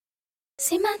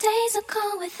See, my days are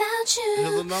cold without you.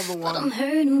 Here's another one. But I'm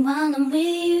hurting while I'm with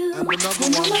you. And another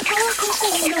and one. my heart can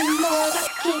take no more. I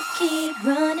can't keep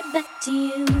running back to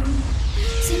you.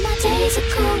 See, my days are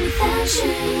cold without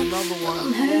you. Another one.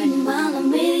 I'm hurting while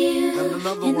I'm with you. And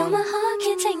another and one. my heart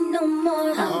can't take no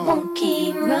more. I won't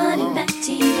keep running back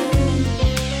to you.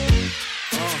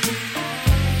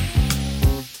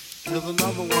 Here's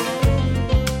another one.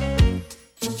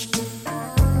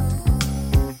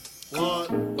 What?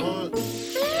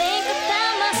 Think I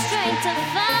found my strength to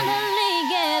finally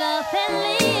get up and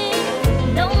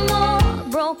leave. No more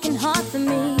broken heart for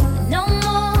me. No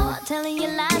more telling you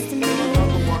lies to me.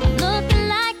 I'm looking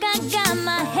like I got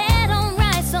my head on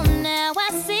right, so now I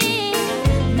see.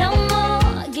 No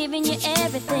more giving you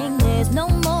everything. There's no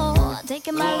more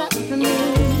taking my love from me.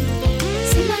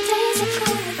 See, my days are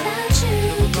cold without you,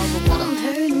 but I'm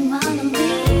hurting while I'm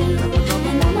with you.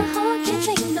 And now my heart can't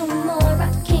take no more. I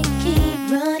can't keep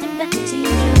running back to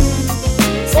you.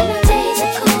 See, my days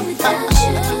are cold without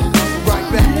you. Right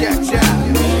back at ya.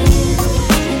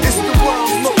 It's the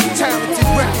world's most talented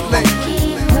rap lady.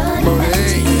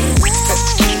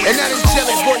 And that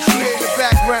angelic voice you hear in the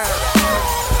background.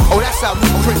 Oh, that's our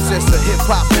new princess of hip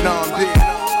hop and R&B.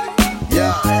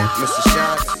 Yeah, Mr.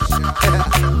 Shine.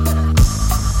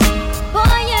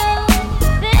 Boy, you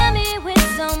fill me with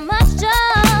so much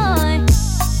joy.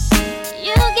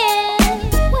 You get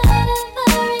whatever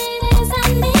it is I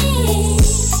need.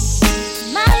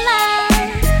 My love,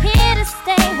 here to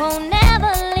stay, won't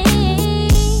never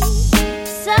leave.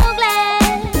 So glad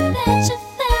that you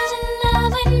fell in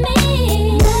love with me.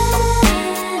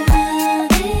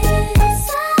 Love is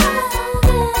so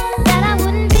good that I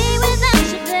wouldn't be without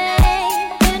you,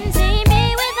 babe. Couldn't see me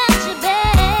without you,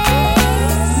 babe.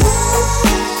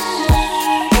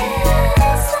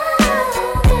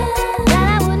 That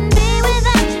I wouldn't be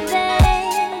without you,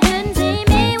 babe. Couldn't see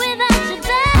me without you,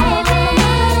 babe.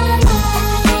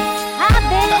 I've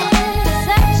been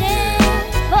searching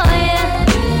for you.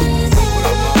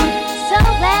 So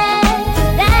glad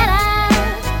that I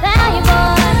found you,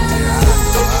 boy.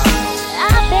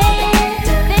 I've been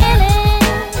feeling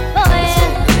for you.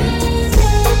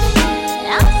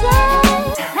 I'm so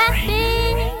happy,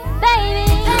 baby.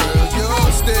 Your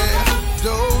stare,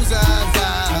 those eyes,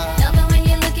 Love it when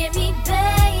you look at me,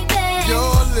 baby.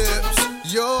 your lips,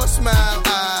 your smile,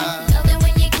 Love it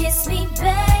when you kiss me,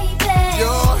 baby.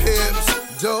 your hips,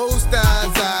 those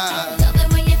thighs, Love it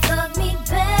when you fuck me,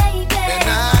 baby. and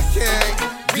I can't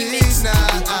deny.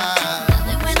 Love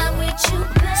it when I'm with you,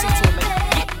 baby.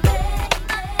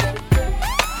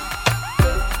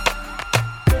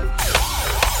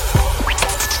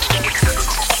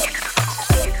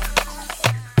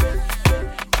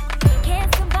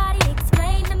 Can somebody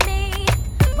explain to me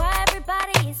why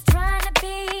everybody is trying to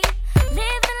be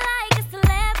living like a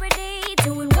celebrity,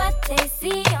 doing what they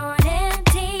see on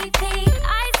MTV?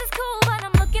 Ice is cool, but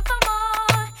I'm looking for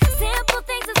more. Simple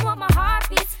things is what my heart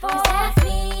beats for. 'Cause that's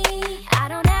me. I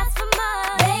don't ask for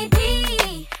much,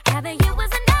 baby. Having you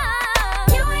was enough.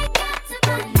 You ain't got to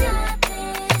buy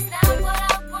nothing. It's not what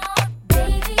I want,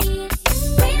 baby. It's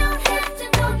you. We don't have to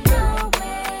go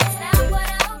nowhere. It's not what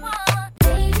I want,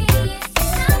 baby. It's you.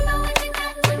 I know what you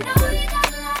got. I know you got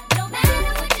a lot. No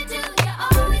matter what you do, you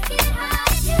always get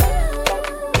high. You,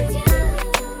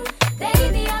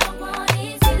 baby, all I want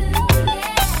is you.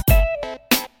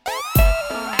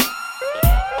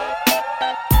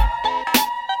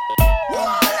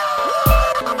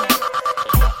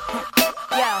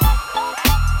 Yeah.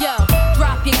 Yo,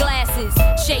 drop your glasses,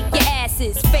 shake your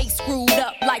asses, face screwed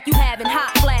up like you having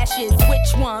hot flashes.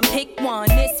 Which one? Pick one,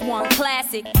 this one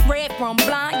classic. Red from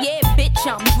blind, yeah, bitch,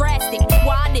 I'm drastic.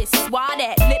 Why this, why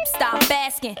that, lip stop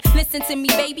asking. Listen to me,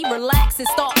 baby, relax and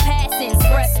start passing.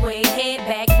 Expressway, head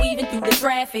back, weaving through the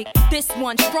traffic. This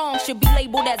one strong should be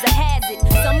labeled as a hazard.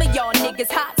 Some of y'all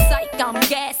niggas hot psych, I'm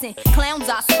gassing. Clowns,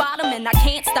 I spot them and I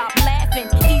can't stop laughing.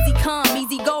 Easy come,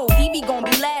 easy go, Evie gon'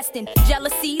 be lasting.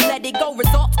 Jealousy, let it go,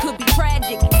 results could be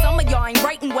tragic. Some of y'all ain't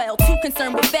writing well, too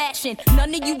concerned with fashion.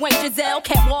 None of you ain't Giselle,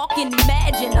 can't walk and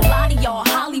imagine. A lot of y'all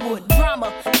Hollywood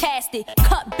drama, cast it.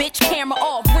 Cut bitch camera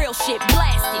off, real shit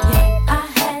blasted. I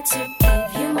had to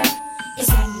give you more. It's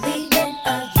only been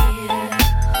a year.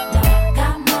 Now I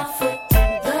got my foot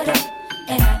through the door,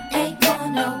 and I ain't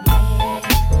going nowhere.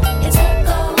 It took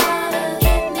a while to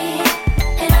get me,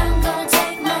 and I'm gonna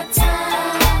take my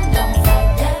time. Don't fight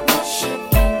that bullshit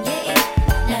in your ear.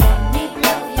 Now let me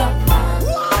blow your mind.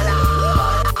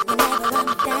 Whenever I'm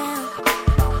down,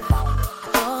 I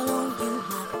call on you,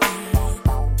 my babe.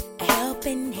 A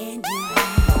helping hand you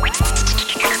need.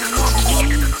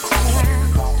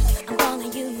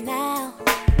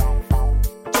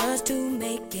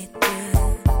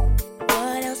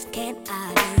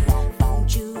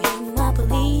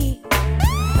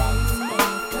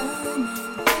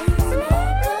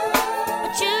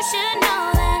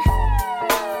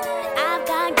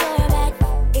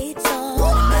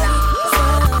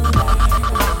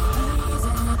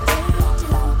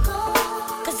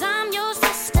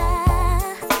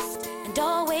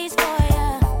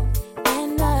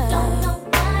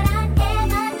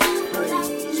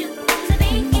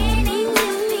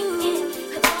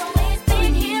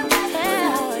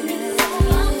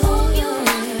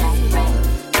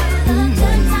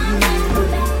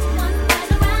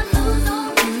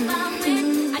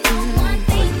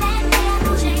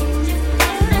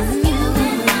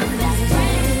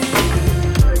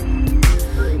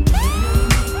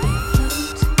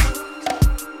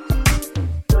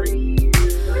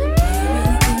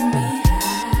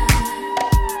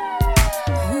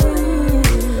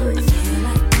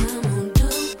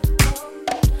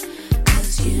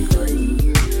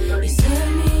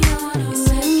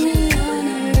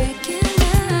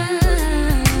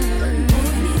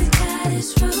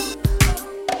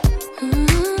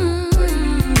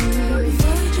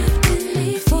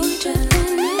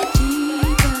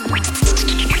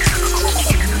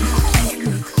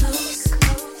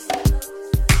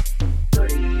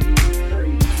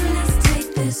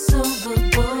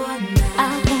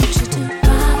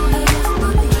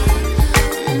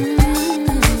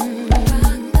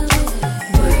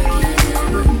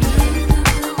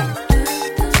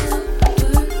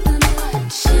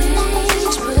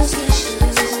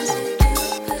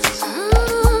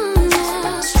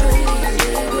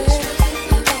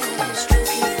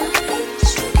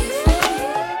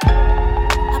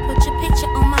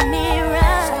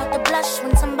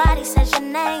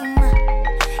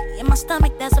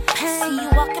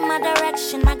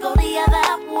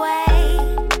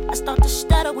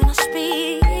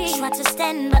 hard to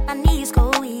stand, but my knees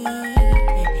go weak.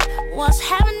 What's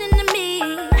happening to me?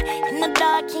 In the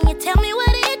dark, can you tell me what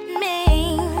it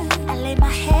means? I laid my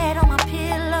head on my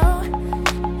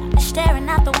pillow, staring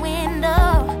out the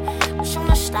window, wish on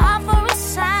a star for a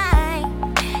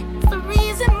sign. It's the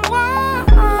reason why.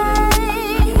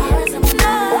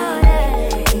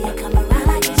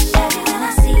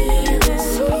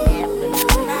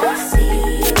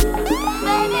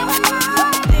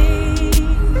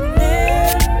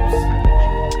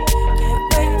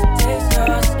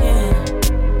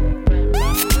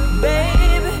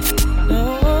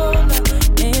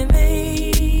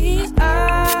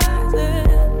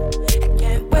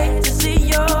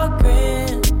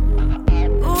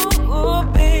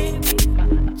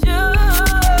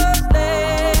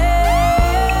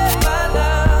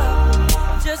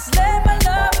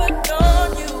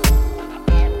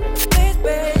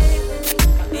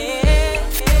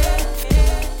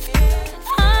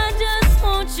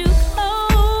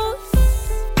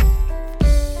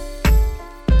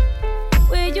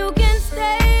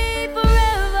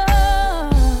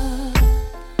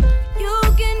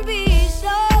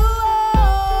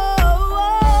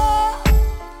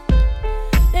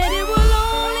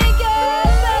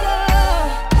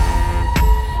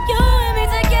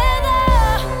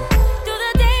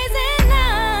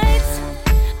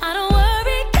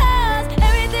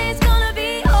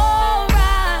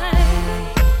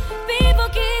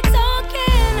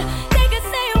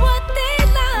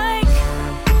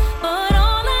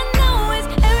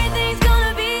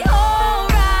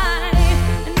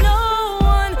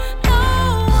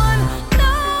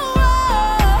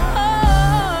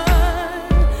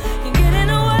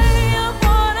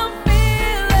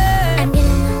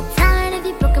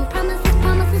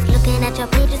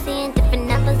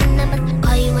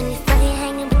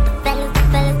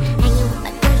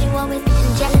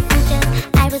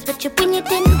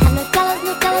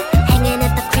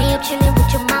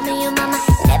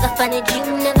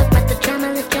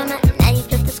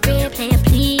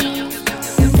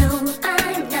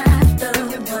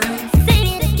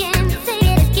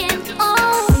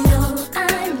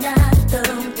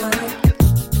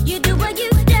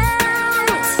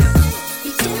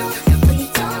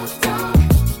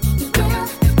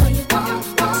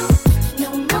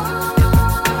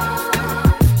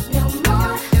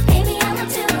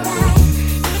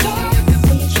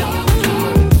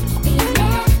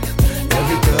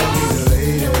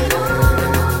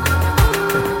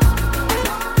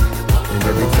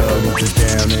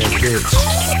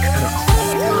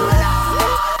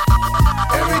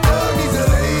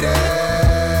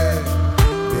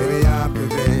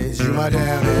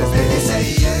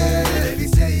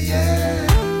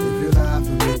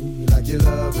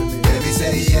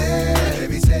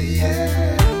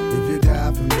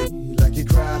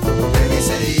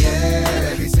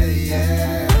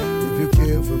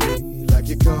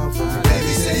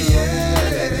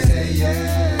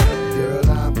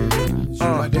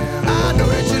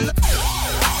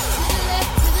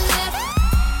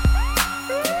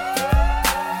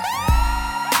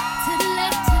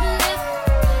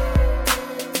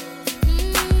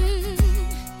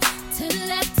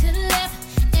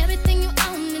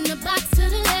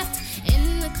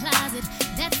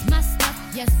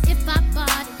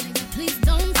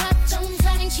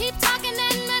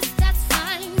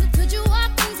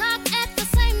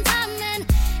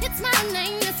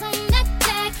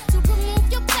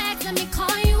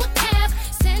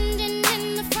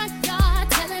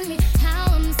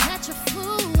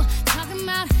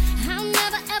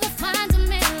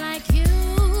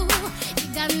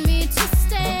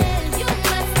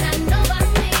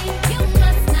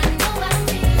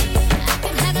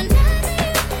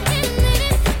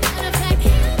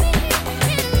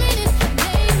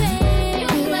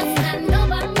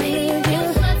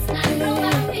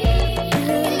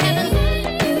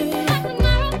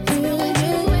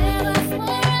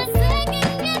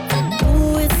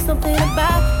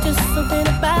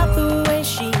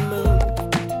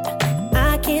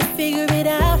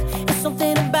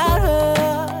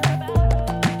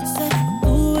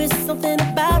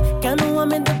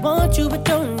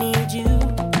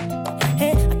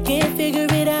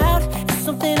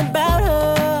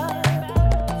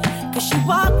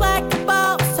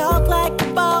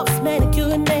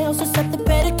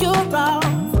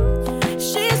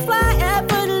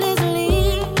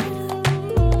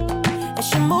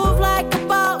 She move like a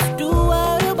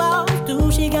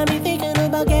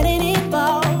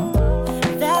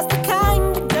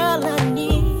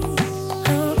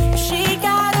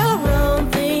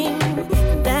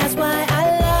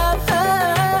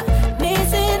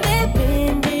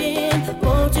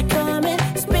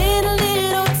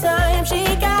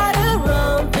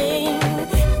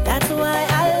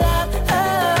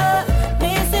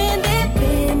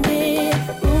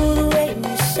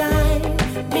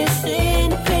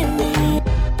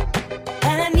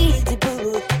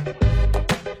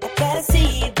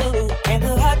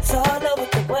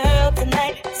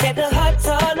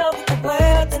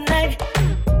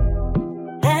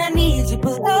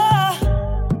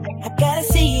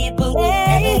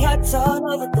hearts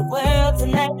all over the world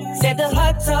tonight. Said the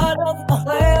hearts all over the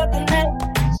world tonight.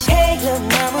 Hey, little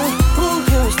mama, ooh,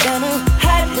 you're a stunner.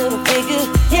 Hot little figure,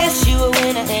 yes, you a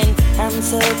winner. And I'm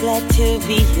so glad to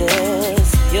be yours.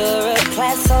 You're a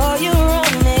class, all you're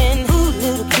running. Ooh,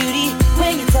 little cutie,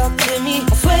 when you talk to me,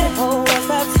 I swear the whole world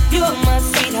stops. You're my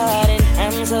sweetheart, and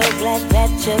I'm so glad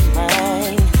that you're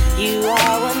mine. You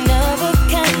are one of a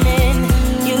kind, and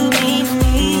you mean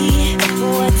me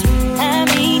what I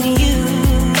mean to you.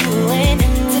 And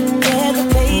together,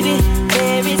 baby,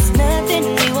 there is nothing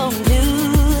we won't do.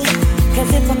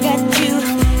 'Cause if I got you,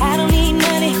 I don't need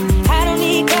money, I don't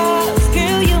need cars.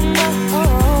 Girl, you're my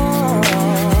own.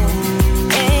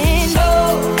 And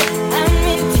oh, I'm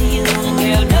into you,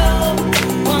 girl, no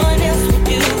one else would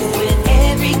do. With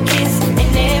every kiss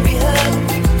and every hug,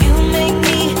 you make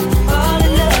me fall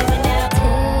in love. And now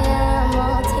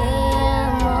Te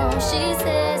amo, she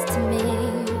says to me.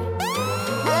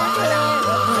 I hear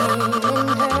the pain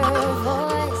in her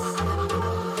voice.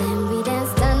 Then we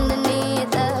danced underneath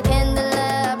the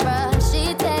candelabra. She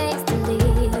takes the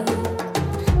lead.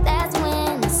 That's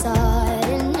when I saw it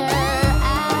in her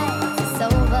eyes. It's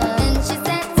over. And she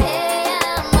said, Te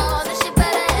amo. Then she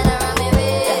put her hand around my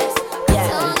waist. I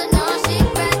told her no, she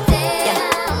cried, Te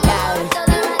amo. Told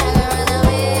her I never run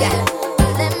away.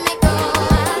 Let me go.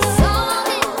 I saw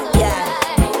it so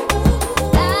bright.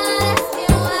 Started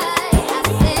asking why.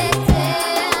 I said, Te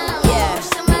amo.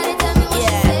 Somebody tell me what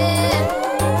she said.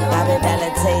 I've been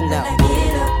Valentine now.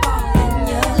 Get up all in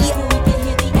ya. We can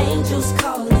hear the angels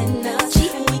calling us.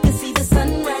 And we can see the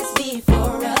sunrise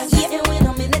before us. And when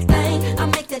I'm in that thing, I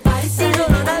make that body say, You know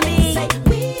what I mean? say,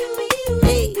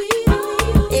 Hey,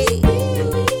 hey,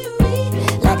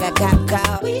 like a cop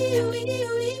call.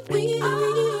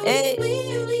 Hey,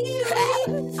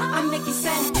 I make you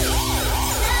say,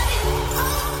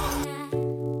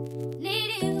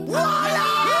 Need you. Love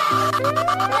you.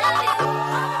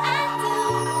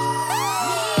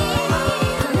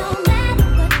 No matter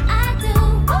what I do,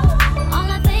 all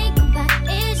I think about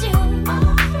is you.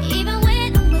 Even when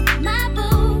I'm with my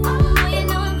boo, you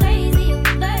know I'm crazy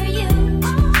over you.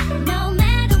 No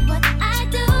matter what I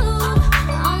do,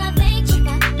 all I think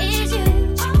about is you.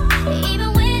 Even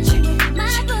when I'm with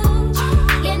my boo,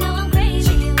 you know I'm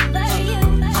crazy over you.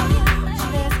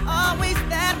 There's always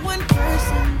that one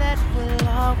person that will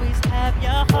always have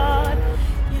your heart.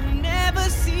 You never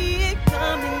see it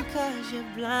coming 'cause you're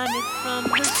blinded from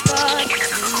the start.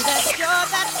 Know that you're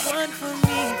that one for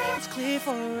me. It's clear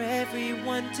for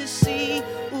everyone to see.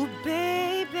 Ooh,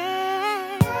 baby.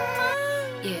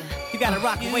 Yeah. You gotta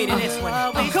rock and wait in this one.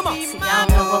 Come on. See, I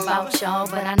don't know about y'all,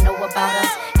 but I know about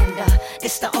us. And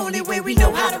it's the only way we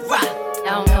know how to rock. I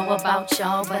don't know about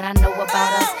y'all, but I know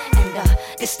about us. And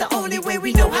it's the only way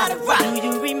we know how to rock. Do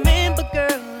you remember,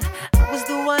 girl? I was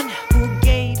the one who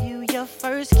gave you your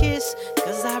first kiss.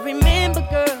 'Cause I remember,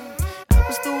 girl, I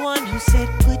was the one who said,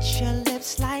 put your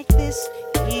lips like this.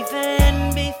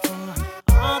 Even before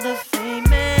all the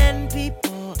fame and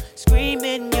people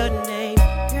screaming your name.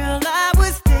 Girl, I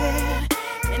was there,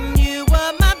 and you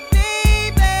were my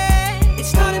baby. It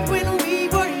started when we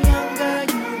were younger,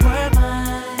 you were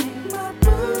mine.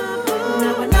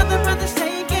 Now another brother's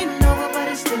taking over, but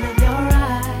it's still in your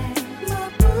eyes.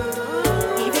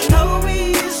 Even though we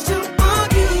used to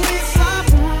argue, it's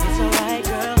alright,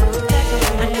 girl.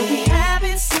 I know we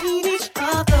haven't seen each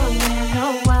other in a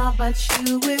while, but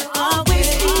you will always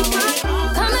be my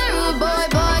Come here, rude boy,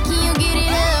 boy, can you get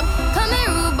it up? Come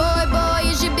here, rude boy, boy,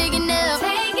 is you big enough?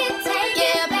 Take it,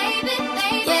 yeah, baby,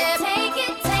 yeah, take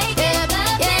it, yeah.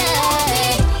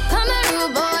 Come here,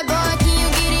 rude boy, boy, can you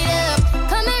get it up?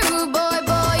 Come here, rude boy,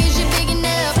 boy, is you big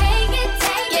enough? Take it,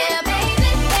 yeah, baby,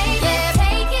 yeah,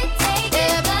 take it,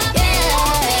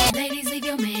 yeah. ladies, leave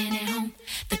your man at home.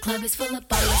 The club is full of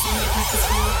ballers and your pockets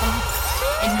full of gold.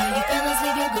 And all you fellas,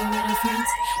 leave your girl with her friends.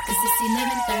 'Cause it's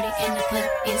 11:30 and the club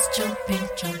is jumping,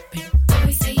 jumping.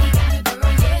 Always say you got a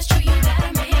girl, yeah, it's true, you got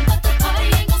a man. But the party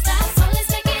ain't gon' stop, so let's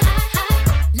make it hot, hot.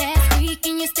 Last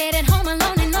weekend you stayed at home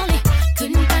alone and lonely.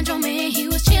 Couldn't find your man, he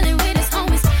was chilling with his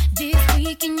homies. This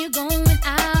weekend you going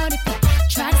out. If he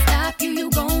try to stop you, you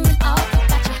going off. You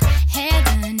got your hair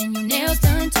done and your nails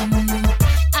done too.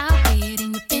 Outfit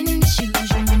and your fitness shoes.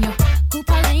 You and your group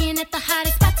parlaying at the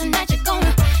hottest spot tonight. You're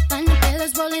gonna find the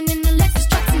fellas rolling in the Lexus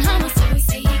trucks and Hummers. Always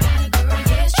say you got a girl,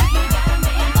 yeah, it's true, you got a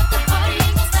man. But the party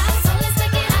ain't gon' stop, so let's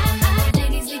make it hot.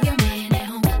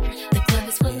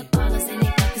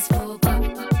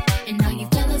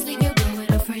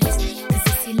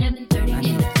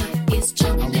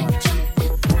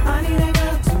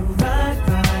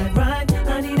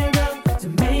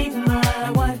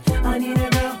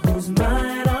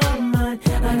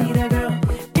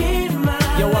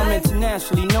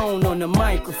 internationally known on the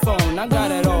microphone. I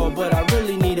got it all, but I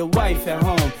really need a wife at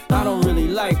home. I don't really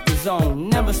like the zone,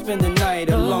 never spend the night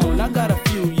alone. I got a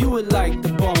few you would like the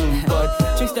bone, but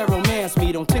chicks that romance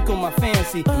me don't tickle my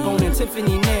fancy. Boning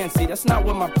Tiffany Nancy, that's not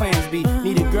what my plans be.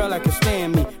 Need a girl that can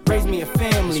stand me, raise me a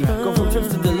family. Go from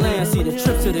trips to the land, see the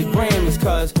trip to the Grammys.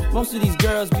 Cause most of these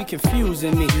girls be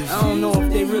confusing me. I don't know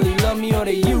if they really love me or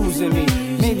they using me.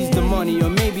 Maybe it's the money or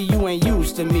maybe you ain't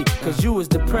used to me. Cause you was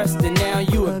depressed and now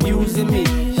you abusing me.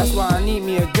 That's why I need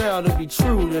me a girl to be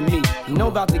true to me. Know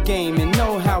about the game and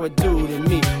know how it do to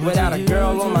me. Without a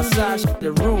girl on my side, she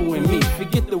to ruin me.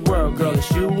 Forget the world, girl,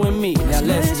 it's you and me. Now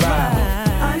let's ride.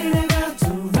 I need a girl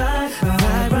to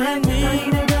ride with me. I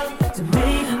need a girl to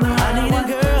make my I need a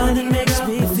girl that makes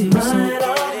me feel so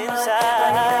good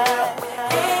inside.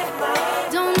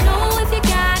 Don't know if you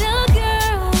got a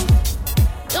girl.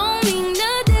 Don't mean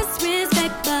to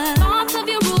disrespect, but thoughts of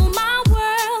you rule my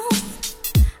world.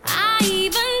 I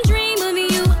even dream of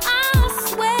you, I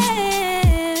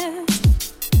swear.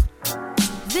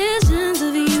 Visions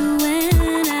of you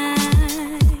and I.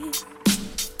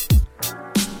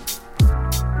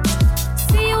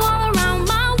 See you all around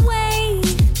my way.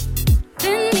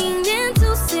 Been meaning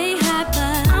to say hi,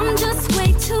 but I'm just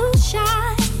way too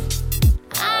shy.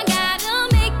 I gotta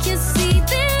make you see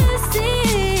this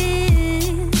is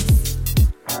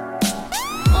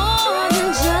more than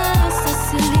just a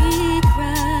silly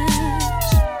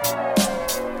crush.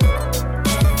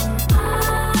 And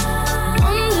I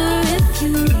wonder if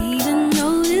you even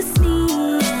notice me.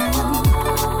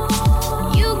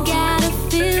 You gotta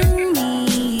feel me.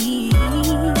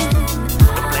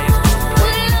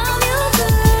 We love you,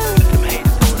 girl.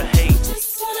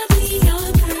 Just wanna be your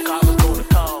girl. I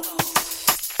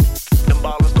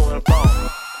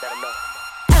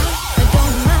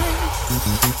don't mind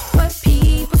what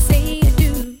people say or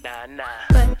do,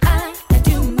 but I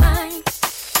do mind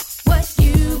what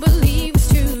you believe is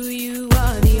true. You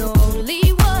are the only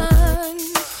one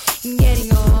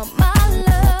getting all my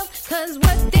love, 'cause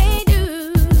what they do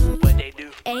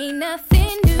ain't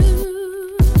nothing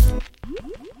new.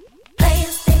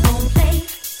 Players, they gon' play,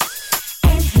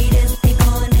 and haters, they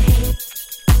gonna hate.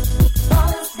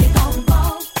 Ballers, they gon'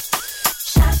 ball.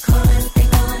 Shot callers, they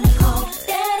gonna call.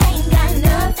 That ain't got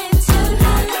nothing to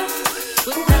do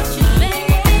without you,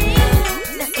 baby.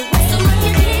 That's the way. So if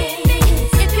you need me,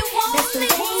 if you want me,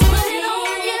 put it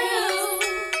on you.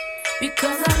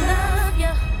 Because I love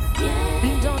you,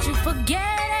 and don't you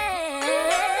forget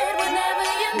it. Whenever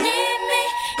you need me,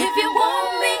 if you want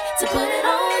me to put it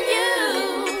on you,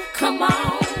 come on.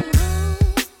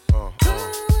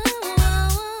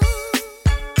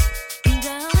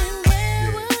 Darling, where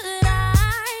would I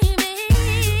be?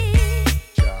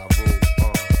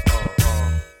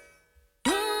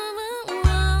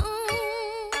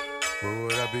 Where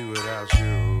would I be without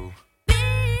you?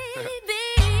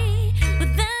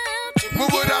 Where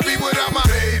would I be without my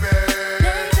baby?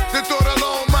 The thought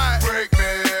alone might break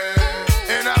me,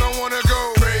 and I don't wanna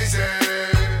go crazy,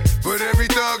 but every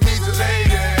thug needs a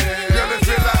lady. Girl, it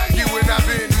feel like you and I've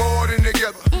been more than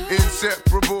together,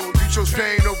 inseparable. You chose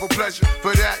pain over pleasure.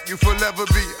 For that, you forever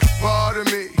be a part of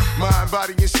me. Mind,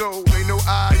 body, and soul. Ain't no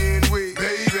I in we,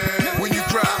 baby. When you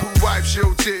cry, who wipes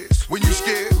your tears? When you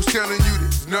scared, who's telling you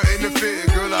there's nothing to fear?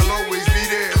 Girl, I'll always be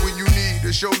there when you need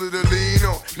a shoulder to lean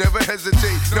on. Never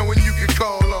hesitate, knowing you can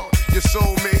call on your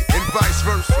soulmate and vice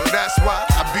versa. That's why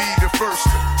I be the first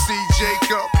to see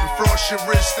Jacob and frost your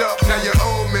wrist up. Now you're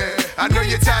old man. I know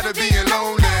you're tired of being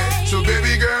lonely, so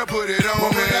baby girl, put it on.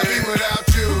 What would I be without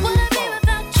you?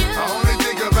 I only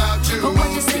think about you. But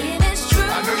what you're saying is true.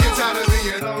 I know you're tired of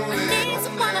being lonely, Need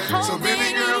someone to hold so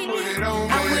baby me. girl, put it on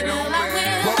me. I will.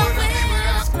 What would I be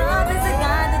without you? Love is a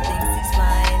guy that thinks he's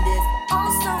fine. Is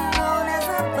also known as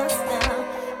a buster.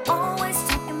 Always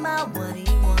talking about what he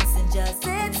wants and just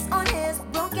sits on his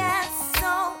broke ass.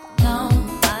 So no,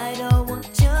 I don't want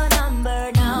your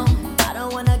number. No, I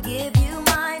don't wanna give you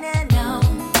mine. And no,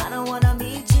 I don't wanna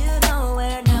meet you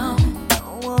nowhere. No,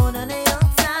 don't want none of your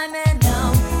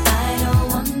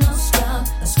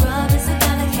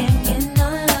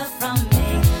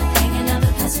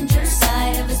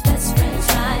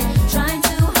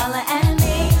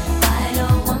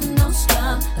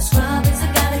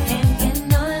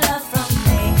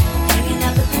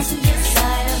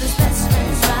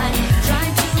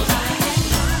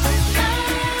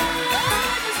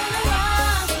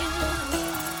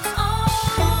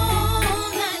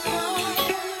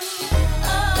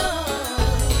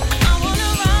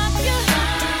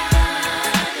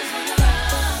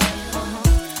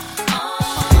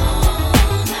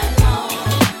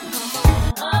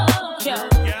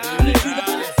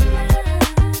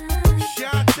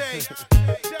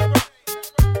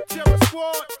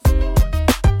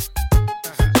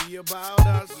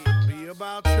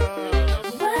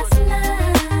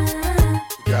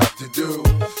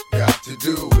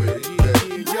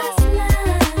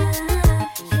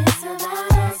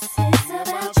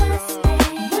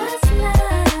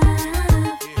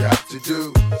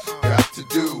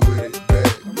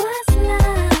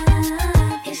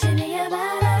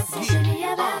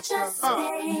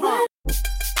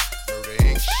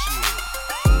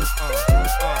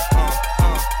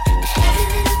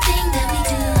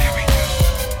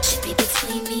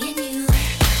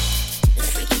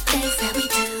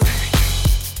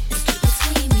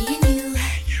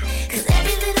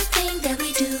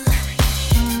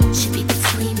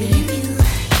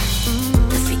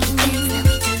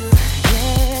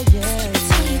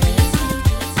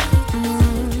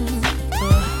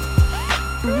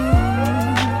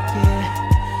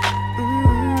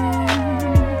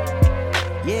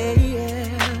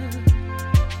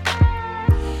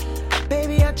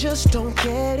don't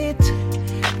get it.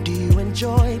 Do you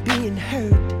enjoy being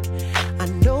hurt? I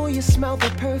know you smell the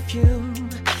perfume,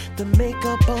 the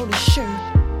makeup on his shirt.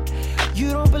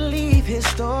 You don't believe his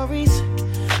stories.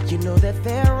 You know that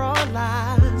there are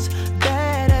lies.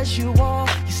 Bad as you are,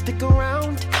 you stick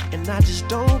around, and I just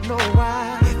don't know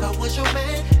why. If I was your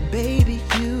man, baby,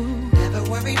 you never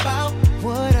worry about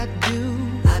what I do.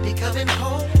 I'd be coming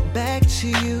home back to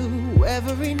you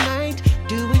every night,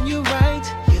 doing you right.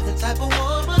 You're the type of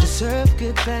woman deserve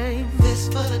good things.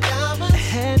 Fist full of diamonds, a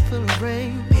head full of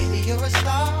rain. Baby, you're a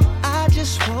star. I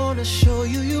just wanna show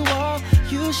you you are.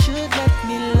 You should let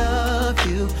me love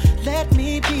you. Let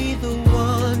me be the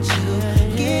one to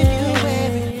give you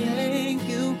everything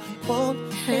you want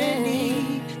and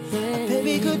need.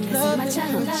 Baby, good love and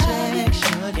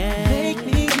protection. Make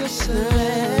me your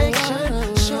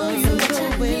selection. Show you the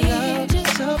way love's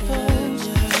supposed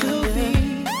to be.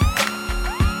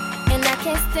 And I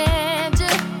can't stand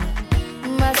you.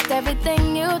 Must everything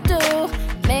you do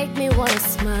make me wanna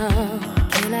smile.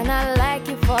 Can I not like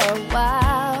you for a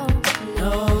while?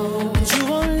 No, but you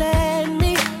won't let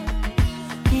me.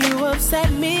 You upset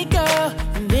me, girl,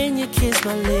 and then you kiss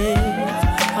my lips.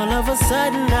 All of a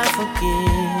sudden I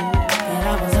forget that I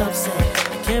was upset.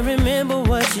 I can't remember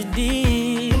what you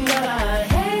did. But I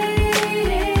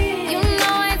hate it. You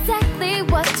know exactly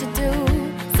what to do,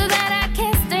 so that I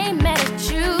can't stay mad at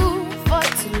you for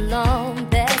too long.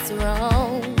 That's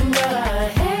wrong. But I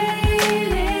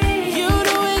hate it. You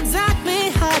know exactly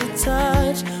how to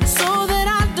touch, so that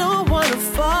I don't wanna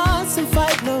fuss and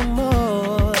fight no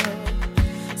more.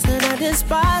 Said I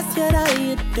despise, yet I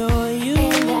adore you.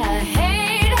 And I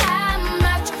hate how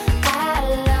much I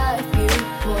love you,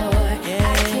 boy. I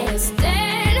can't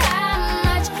stand how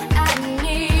much I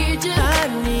need you. I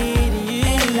need you.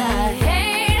 And I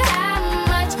hate how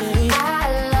much I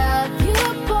love you,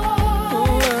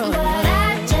 boy. But I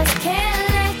just can't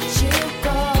let you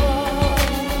go.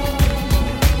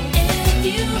 If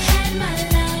you had my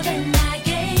love and I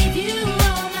gave you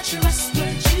all my trust,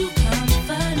 would you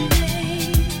comfort me?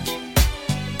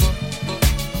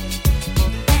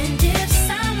 And if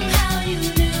somehow you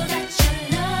knew that your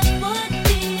love would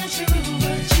be untrue,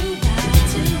 would you lie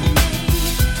to me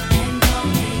and call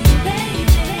me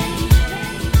baby?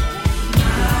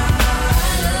 My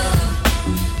love,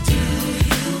 do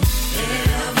you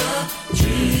ever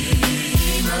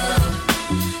dream of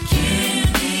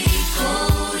candy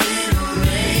coated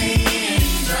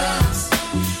raindrops?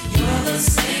 You're the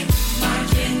same, my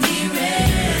candy red.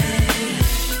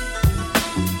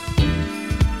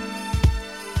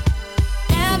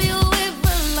 Have you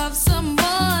ever loved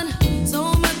someone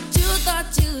so much you thought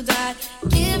you died,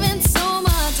 giving so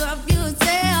much of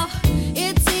yourself?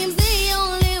 It seems the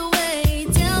only way.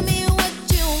 Tell me what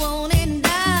you want and I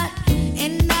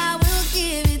will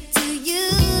give it to you.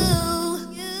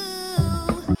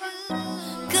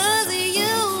 'Cause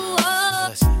you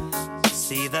are.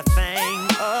 See the thing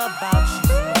about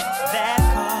you that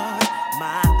caught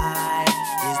my eye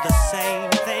is the same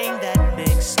thing that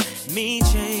makes me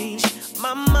change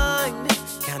my mind.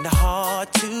 Kinda hard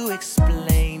to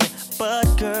explain, but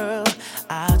girl,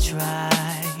 I'll try.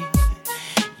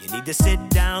 You need to sit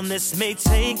down, this may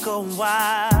take a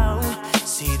while.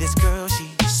 See this girl,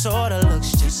 she sorta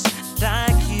looks just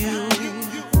like you.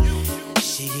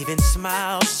 She even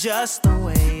smiles just the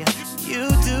way you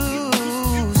do.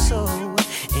 So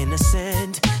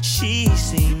innocent she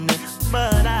seemed,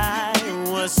 but I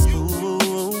was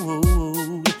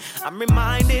fooled. I'm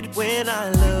reminded when I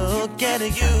look at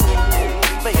you,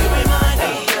 but you remind me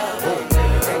of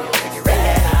your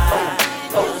red eyes.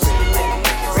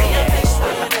 See a face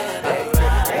with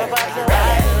about your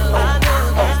eyes. I know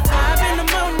it's 5 in the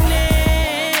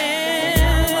morning.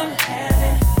 I'm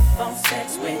having phone sex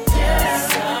with you.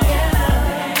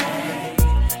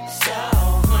 So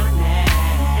honey.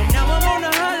 And now I'm on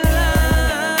the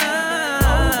hotline.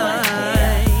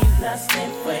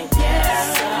 Lusting for you.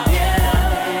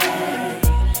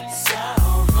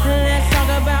 Let's talk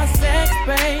about sex,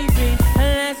 baby.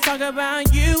 Let's talk about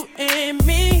you and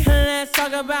me. Let's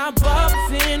talk about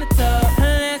bubbles in the tub.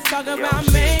 Let's talk about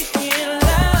making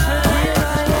love. Here I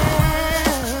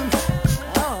am,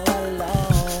 all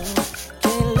alone.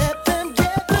 Can't let them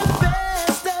get the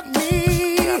best of me.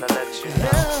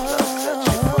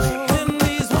 In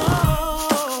these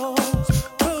walls,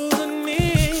 closing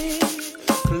in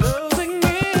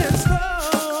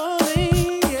slowly,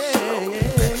 yeah.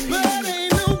 But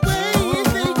ain't no way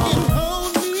they can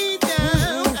hold me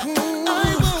down. I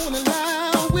won't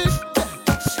allow it,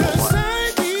 'cause I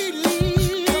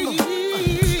believe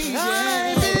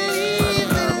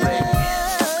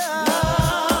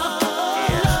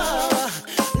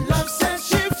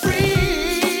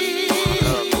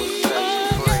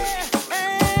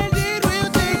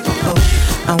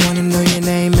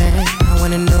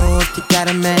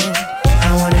man.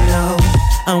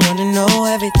 I wanna know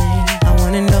everything. I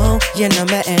wanna know your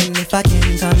number and if I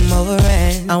can come over,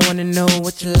 and I wanna know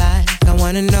what you like. I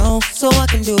wanna know so I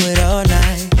can do it all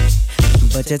night.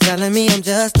 But you're telling me I'm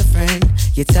just a friend.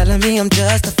 You're telling me I'm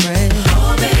just a friend.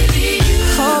 Oh baby,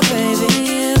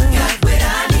 you got what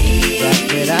I need. Got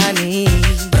what I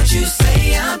need. But you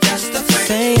say I'm just a friend.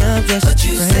 Say I'm just but a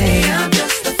you friend. Say I'm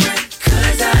just a friend.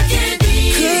 'Cause I can be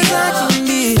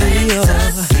your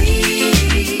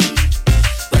fantasy.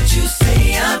 But you say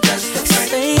I'm just a friend.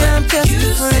 Say I'm just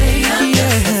a friend.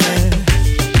 Yeah.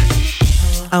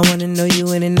 I wanna know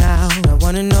you in and out. I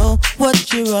wanna know what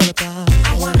you're all about.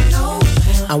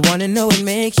 I wanna know what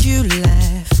makes you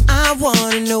laugh. I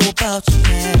wanna know about your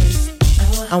past.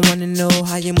 I wanna know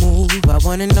how you move. I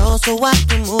wanna know so I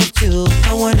can move too.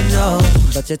 I wanna know,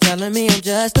 but you're telling me I'm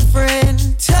just a friend.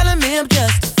 Telling me I'm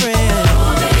just a friend.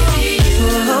 Oh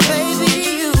baby,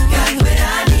 you got what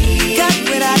I need. Got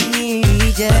what I need,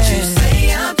 yeah. But you say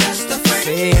I'm just a friend.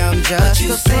 Say I'm just but you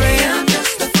a say friend. I'm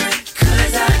just a friend.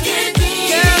 'Cause I can be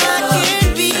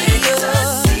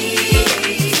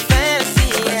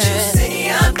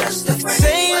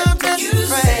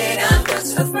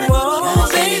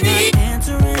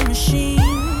answering machine.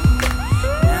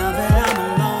 Now that I'm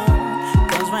alone,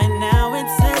 'cause right now it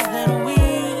says that we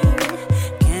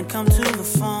can't come to the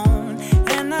phone.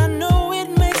 And I know it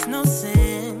makes no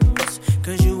sense,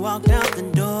 'cause you walked out the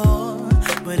door.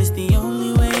 But it's the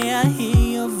only way I hear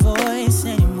your voice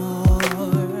anymore.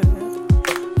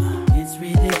 It's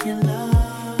ridiculous.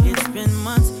 It's been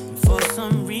months, and for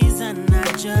some reason I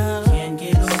just can't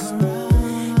get over.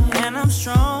 And I'm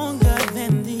stronger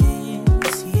than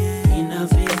this.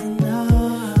 Enough is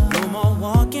enough. No more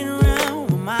walking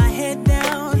around with my head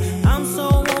down. I'm so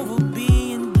over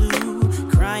being blue,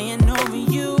 crying over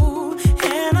you.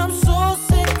 And I'm so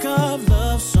sick of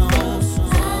love songs.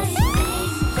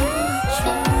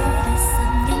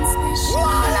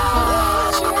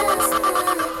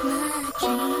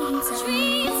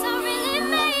 Dreams are really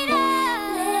made of.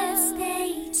 Let's stay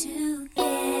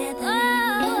together,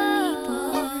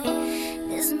 boy.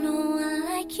 There's no one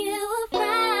like you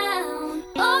around.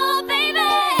 Oh,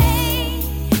 baby.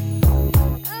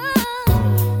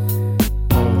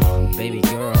 Baby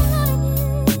girl.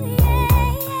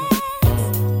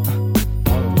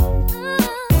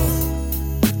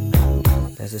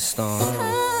 There's a storm.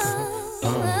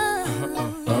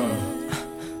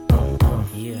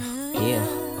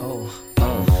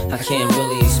 I can't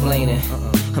really explain it.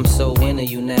 I'm so into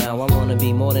you now. I wanna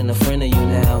be more than a friend of you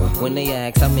now. When they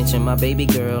ask, I mention my baby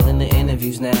girl in the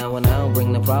interviews now. And I don't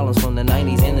bring the problems from the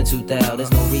 90s and the 2000s.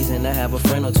 There's no reason to have a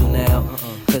friend or two now.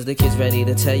 'Cause the kid's ready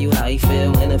to tell you how he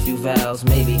feel in a few vows.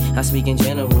 Maybe I speak in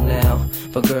general now.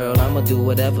 But girl, I'ma do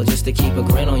whatever just to keep a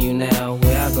grin on you now.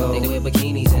 Where I go, they wear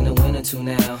bikinis in the winter too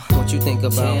now. What you think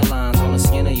about tan lines on the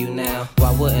skin of you now?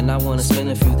 Why wouldn't I wanna spend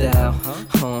a few thou?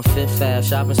 On Fifth Ave,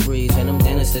 shopping sprees and them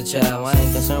dinners to chow. I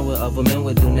ain't concerned what other men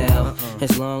would do now.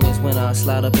 As long as when I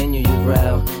slide up in you, you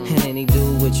growl. And any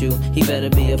dude with you, he better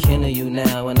be a kin of you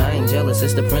now. And I ain't jealous,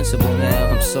 it's the principle now.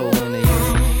 I'm so into you.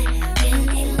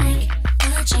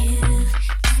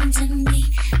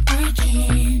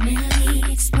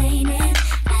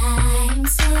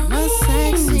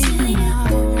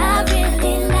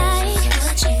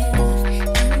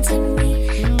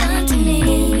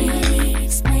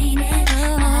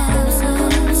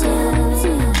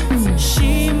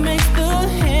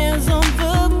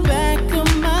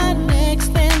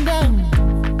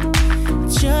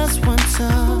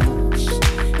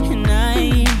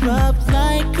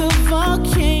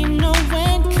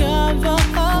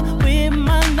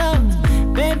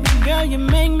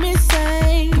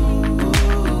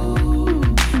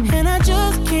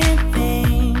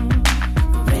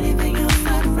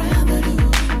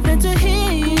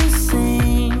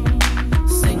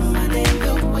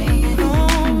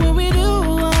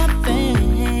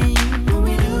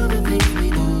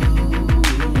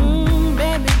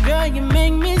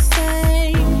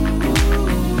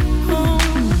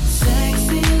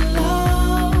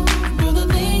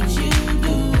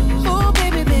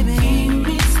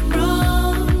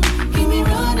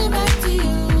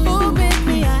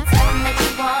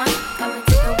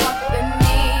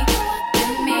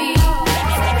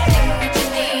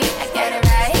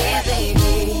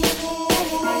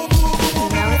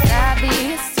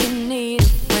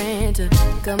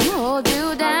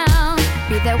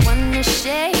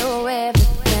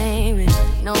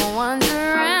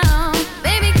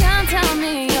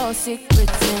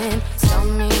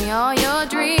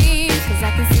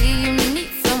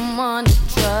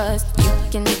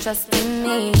 Trust in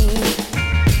me.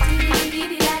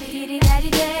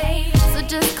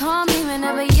 So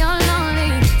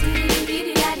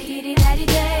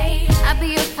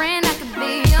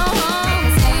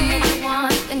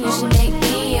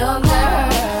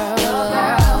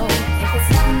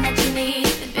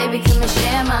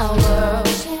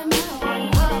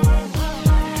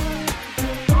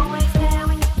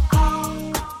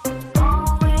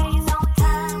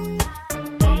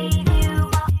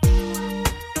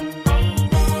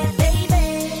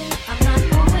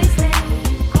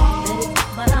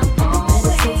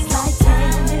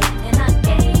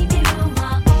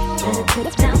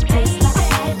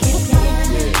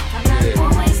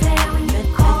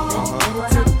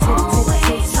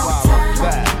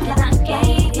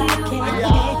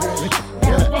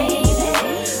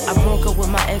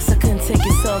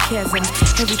sarcasm.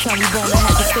 Every time we bone, I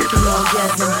had to fake an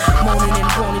orgasm. Moaning and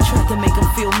groaning, tried to make him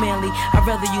feel manly. I'd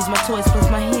rather use my toys, plus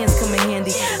my hands come in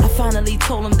handy. I finally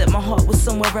told him that my heart was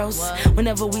somewhere else.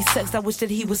 Whenever we sexed, I wish that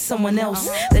he was someone else.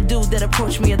 That dude that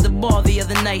approached me at the bar the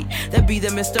other night, that be the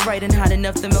Mr. Right and hot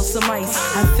enough to melt some ice.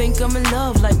 I think I'm in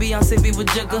love like Beyonce be with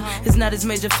Jigga. It's not his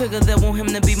major figure that want him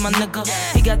to be my nigga.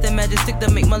 He got that magic stick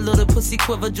that make my little pussy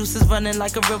quiver. Juices running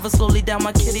like a river slowly down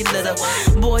my kitty litter.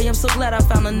 Boy, I'm so glad I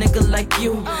found a nigga like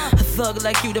you. A thug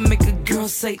like you to make a girl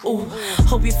say ooh.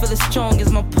 Hope you feel as strong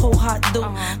as my pole hot do.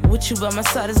 With you by my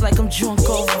side is like I'm drunk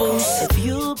off booze. If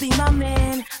you be my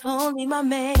man, only my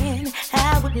man,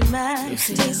 I wouldn't mind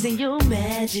tasting your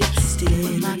magic stick.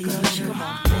 With my girl, come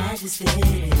on, magic stick.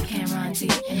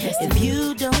 If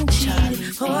you don't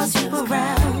cheat or sleep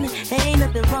around, ain't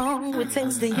nothing wrong with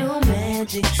tasting your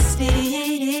magic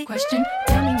stick. Question,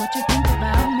 tell me what you think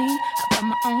about me. I buy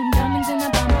my own diamonds and I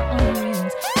buy my own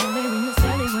rings. Only ring the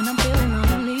celly when I'm feeling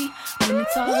lonely. When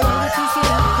it's all over, I can see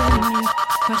that for me.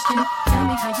 Question, tell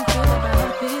me how you feel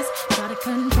about this. Try to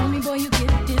control me, boy, you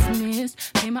get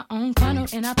dismissed. Pay my own condo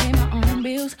and I pay my own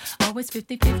bills. Always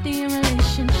 50-50 in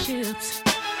relationships.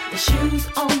 The shoes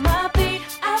on my feet,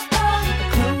 I buy. The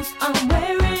clothes I'm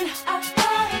wearing, I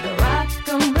buy. The rock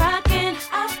I'm rocking,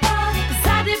 I buy. 'Cause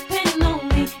I depend on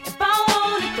me if I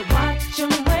want it. The watch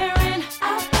I'm wearing, I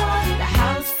buy. The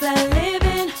house I live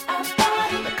in, I buy.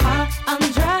 The car I'm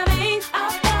driving, I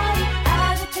buy.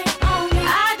 I depend on me,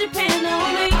 I depend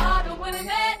on me. All the women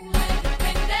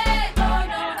independent, throw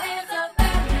your hands up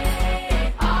at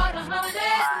me. All the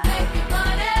holidays making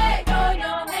money, throw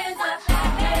your hands up at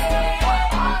me.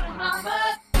 All the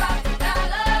mamas rock the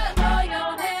dollar, throw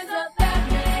your hands up at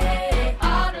me.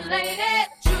 All the ladies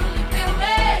truly feel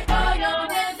me, throw your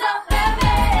hands up at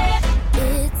me.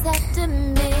 It's after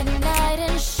midnight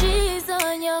and she's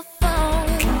on your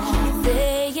phone,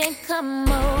 saying come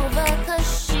over 'cause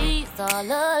she's all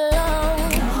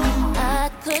alone. I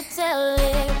could tell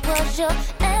it was your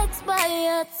ex by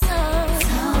your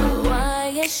tone.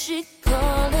 Why is she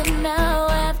calling now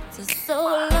after so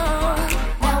long?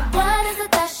 Now what is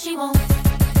it that she wants?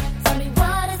 Tell me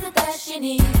what is it that she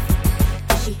needs?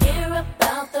 Did she hear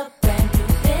about the brand new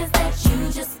biz that you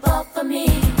just bought for me?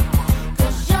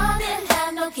 'Cause y'all didn't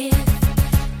have no kids,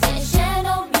 didn't share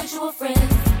no mutual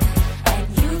friends, and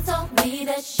you told me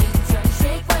that she turned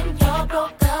trick when y'all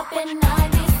broke up in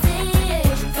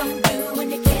 '96. Come do when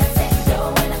you can't say no,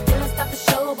 and I feel stop the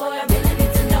show, boy, I really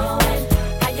need to know it.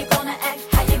 How you gonna act,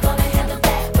 how you gonna handle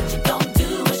that? What you gonna do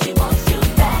when she wants you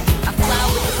back? I fly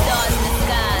with the stars in the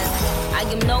skies. I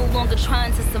am no longer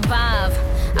trying to survive.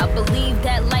 I believe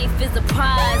that life is a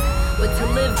prize, but to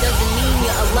live doesn't mean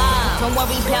you're alive. Don't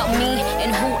worry about me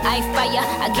and who I fire.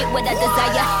 I get what I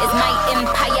desire, it's my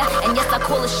empire. And yes, I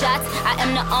call the shots, I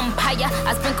am the umpire.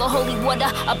 I sprinkle holy water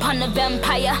upon the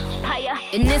vampire.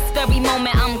 In this very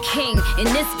moment, I'm king. In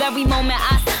this very moment,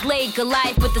 I slay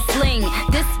Goliath with the sling.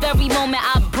 This very moment,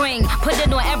 I bring, put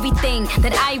it on everything,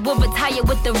 that I will retire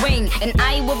with the ring, and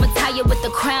I will retire with the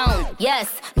crown. Yes,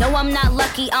 no, I'm not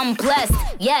lucky, I'm blessed.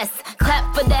 Yes,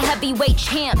 clap for the heavyweight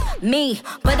champ, me.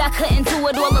 But I couldn't do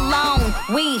it all alone.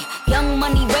 We, young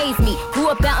money raised me, grew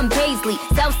up out in Paisley,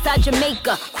 Southside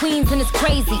Jamaica, Queens, and it's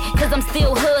crazy, 'cause I'm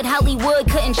still hood, Hollywood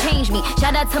couldn't change me.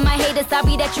 Shout out to my haters,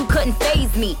 sorry that you couldn't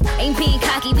faze me. Ain't being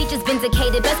cocky, we just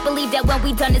vindicated. Best believe that when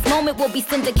we done this moment, we'll be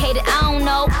syndicated. I don't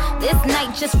know, this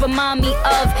night just remind me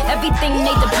of everything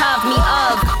they deprived me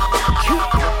of.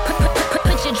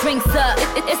 Put your drinks up,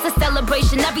 it's a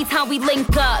celebration every time we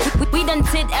link up. We done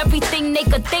did everything they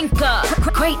could think of.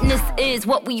 Greatness is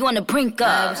what we on the brink of.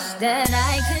 I wish that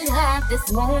I could have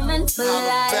this moment for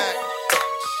life.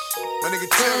 My nigga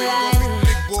Terry, you gonna be the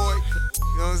big boy.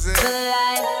 You know what I'm saying?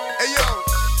 Hey yo.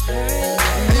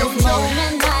 Hey yo, Joe.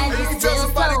 Hey, you can tell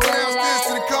somebody go downstairs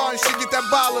to the car and she get that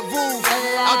bottle of booze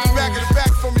out the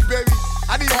back for me, baby.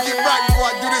 I need to get right before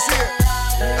I do this here.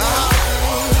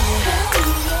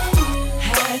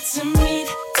 Had to meet,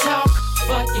 talk,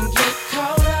 fucking get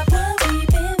caught up. What we've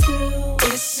been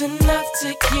through, it's enough to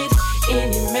get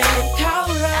any man caught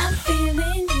up. I'm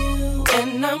feeling you,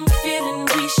 and I'm feeling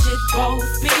we should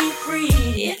both be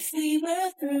free if we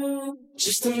were through.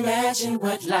 Just imagine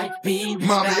what life be.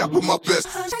 Mommy, I put my best.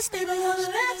 Baby, I'll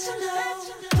let you know.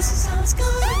 This is how it's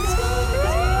gonna go.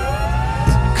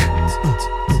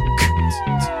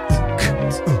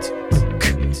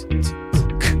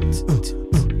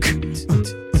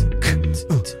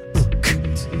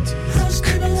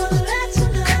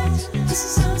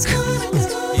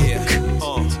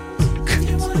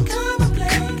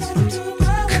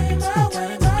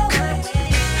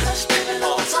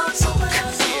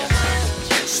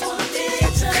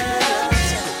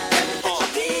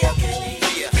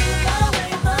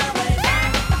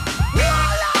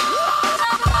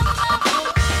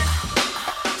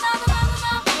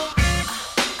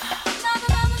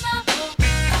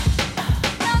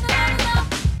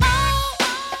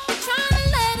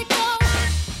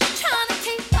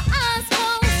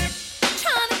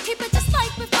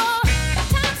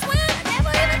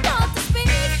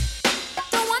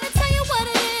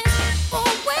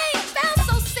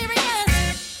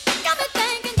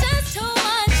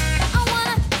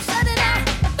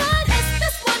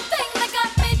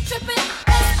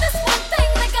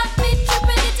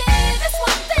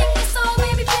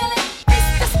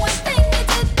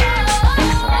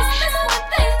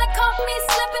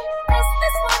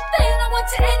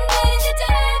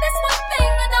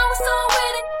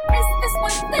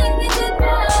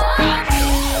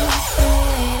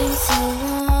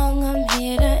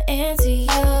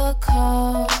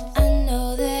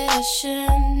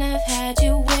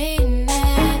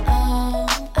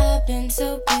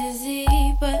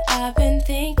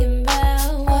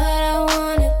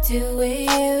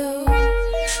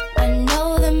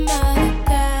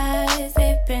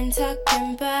 been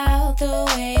talking about the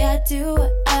way I do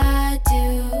what I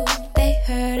do. They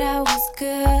heard I was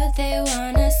good, they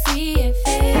wanna see if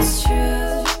it's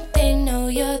true. They know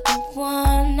you're the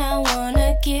one I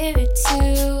wanna give it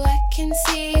to. I can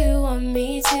see you want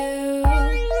me too.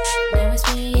 Now it's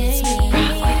me and you.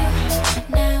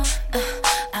 Now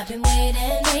I've been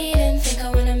waiting, think I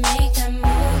wanna make that move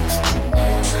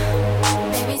now.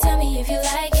 Baby, tell me if you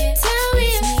like it. Tell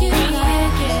me if you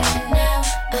like it. Now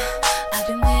I've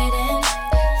been waiting,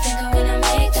 think I wanna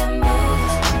make that move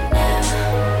now.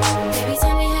 Baby,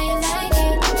 tell me how you like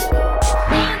it.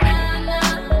 Oh nah nah,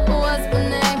 what's my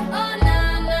name? Oh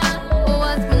nah nah,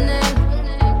 what's my name?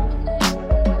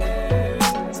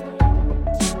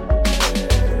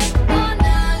 Oh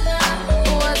nah nah,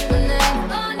 what's my name?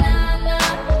 Oh nah nah,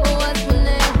 what's my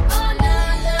name? Oh nah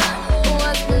nah,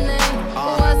 what's my name?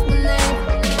 What's my name?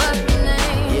 What's my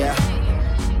name? Yeah,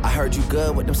 I heard you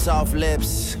good with them soft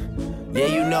lips. Yeah,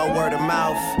 you know word of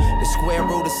mouth. The square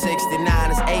root of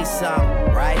 69 is 8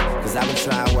 something, right? Cause I've been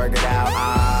trying to work it out.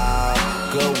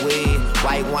 Good weed,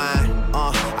 white wine.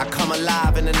 I come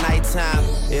alive in the nighttime.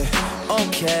 Yeah,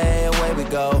 okay, away we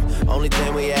go. Only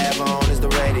thing we have on is the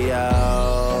radio.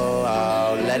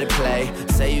 Oh, let it play.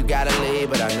 Say you gotta leave,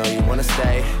 but I know you wanna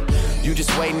stay. You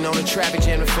just waiting on the traffic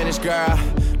jam to finish, girl.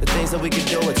 The things that we could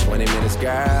do in 20 minutes,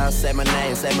 girl. Say my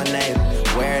name,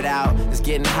 wear it out. It's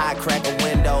getting hot, crack a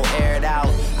window, air it out.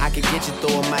 I could get you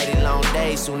through a mighty long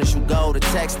day. Soon as you go, the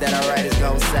text that I write is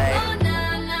gonna say, Oh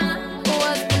nah nah,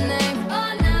 what's my name?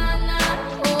 Oh nah nah,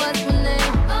 what's my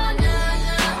name? Oh nah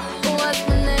nah, what's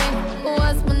my name?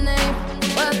 What's my name?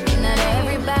 What's my name? Not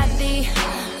everybody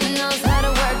knows how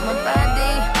to work my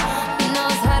body,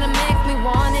 knows how to make me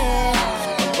want it.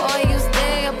 Boy, you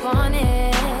stay up on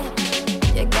it.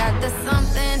 You got the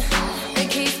something that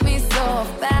keeps me so off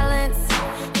balance.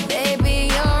 Baby,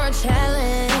 you're a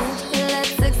challenge.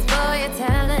 Let's explore your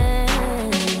talent.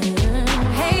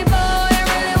 Hey boy, I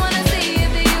really wanna see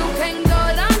if you can go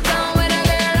downtown with a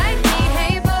girl like me.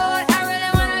 Hey boy, I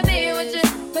really wanna be with you,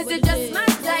 'cause you're just my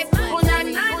type. Oh, nah,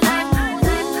 nah, nah.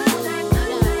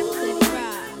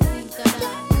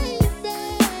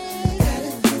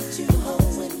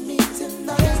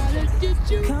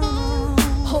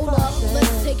 Hold up,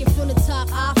 let's take it from the top.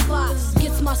 I-Fox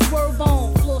gets my swerve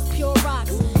on, floors pure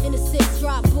rocks. In the 6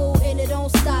 drop, boo, and it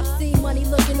don't stop. See money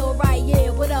looking alright, yeah.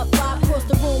 What up, Bob? Across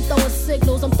the room, throwing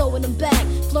signals, I'm throwing them back.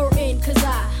 Flirting, 'cause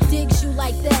I digs you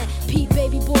like that. Pete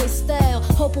baby boy style,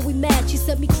 hoping we match. You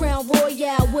sent me Crown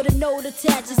Royale with a note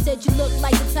attached. You said you look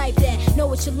like the type that know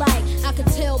what you like. I could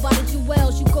tell by the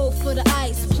jewels, you go for the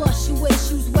ice. Plus you wear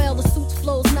shoes well, the suit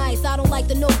flows nice. I don't like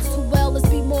the notes too well, let's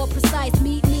be more precise.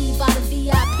 Meet me by the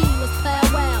VIP, let's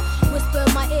powwow. Whisper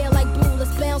in my ear like blue,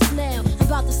 let's bounce now. I'm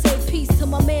about to say peace to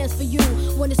my mans for you.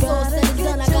 When it's all said and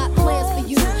done, I got plans for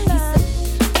you. He said,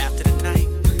 After the night,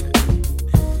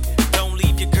 don't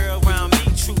leave your girl around me.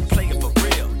 True player for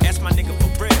real. That's my nigga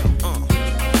for real.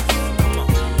 Come on.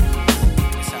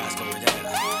 That's how it's going down.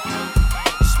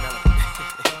 You smell it.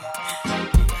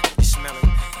 You smell it.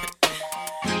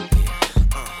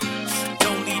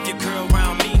 Don't leave your girl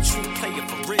around me. True player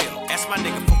for real. That's my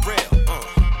nigga for real.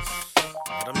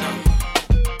 Let 'em know.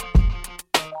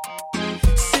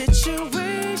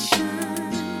 Situations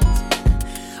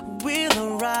will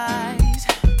arise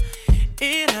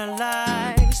in our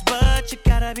lives, but you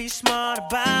gotta be smart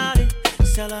about it.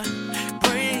 Celebrations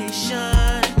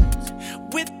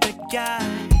with the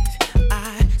guys I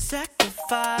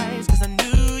sacrificed, 'cause I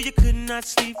knew you could not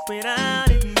sleep without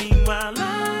it. Meanwhile,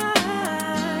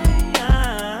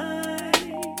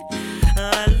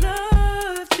 I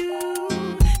loved you.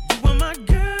 You were my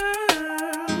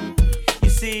girl. You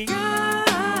see, I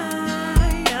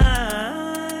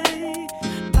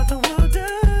thought the world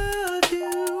of you,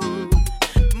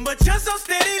 but you're so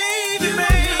steady leaving,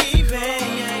 baby.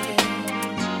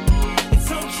 It's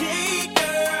okay,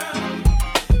 girl,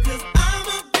 'cause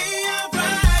I'ma be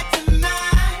alright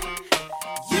tonight.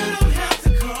 You don't have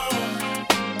to call.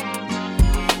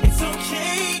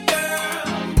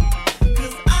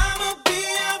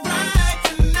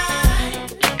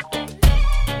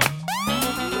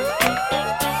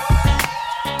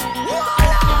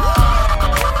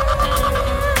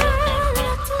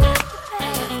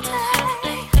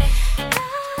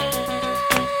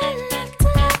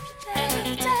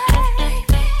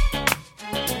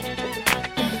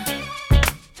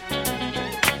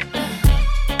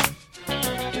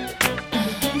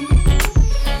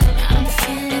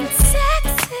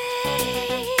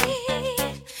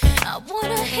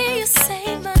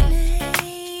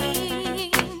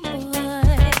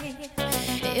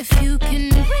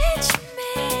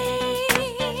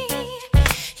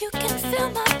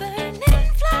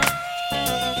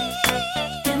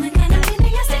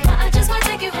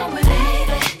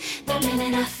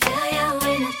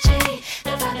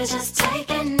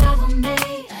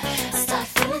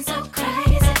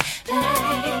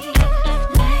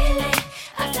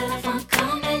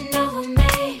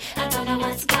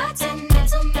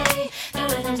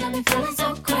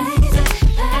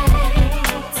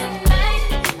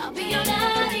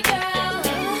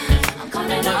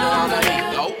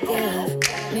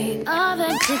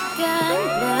 sugar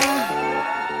now.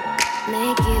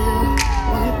 Make you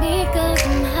want me 'cause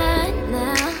I'm hot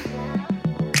now.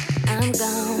 I'm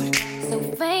gone, so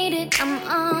faded, I'm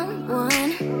on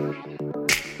one.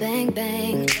 Bang,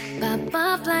 bang, pop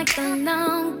off like a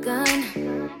long gun.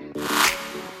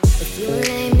 If you a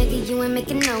lame nigga, you ain't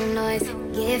making no noise.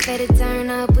 Get faded, turn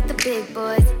up with the big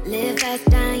boys. Live fast,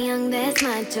 die young, that's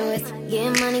my choice.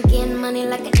 Get money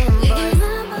like an invoice. Making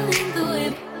love in the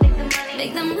whip.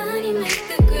 Make the money, make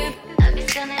the grip.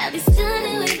 I be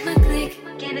stunning with my click.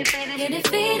 Get it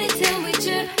faded till we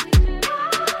trip.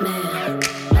 Man,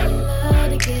 I love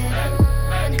to get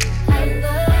on. I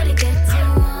love to get to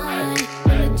one.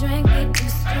 When the drink be too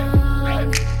strong,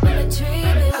 when the tree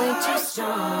be way too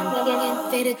strong. Get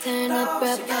faded, turn up,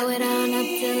 bro, blow it on up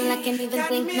till I can't even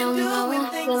think no more.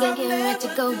 Till I get ready to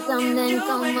go dumb, then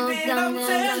go more dumb,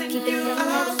 then keep it lit,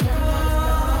 let it go.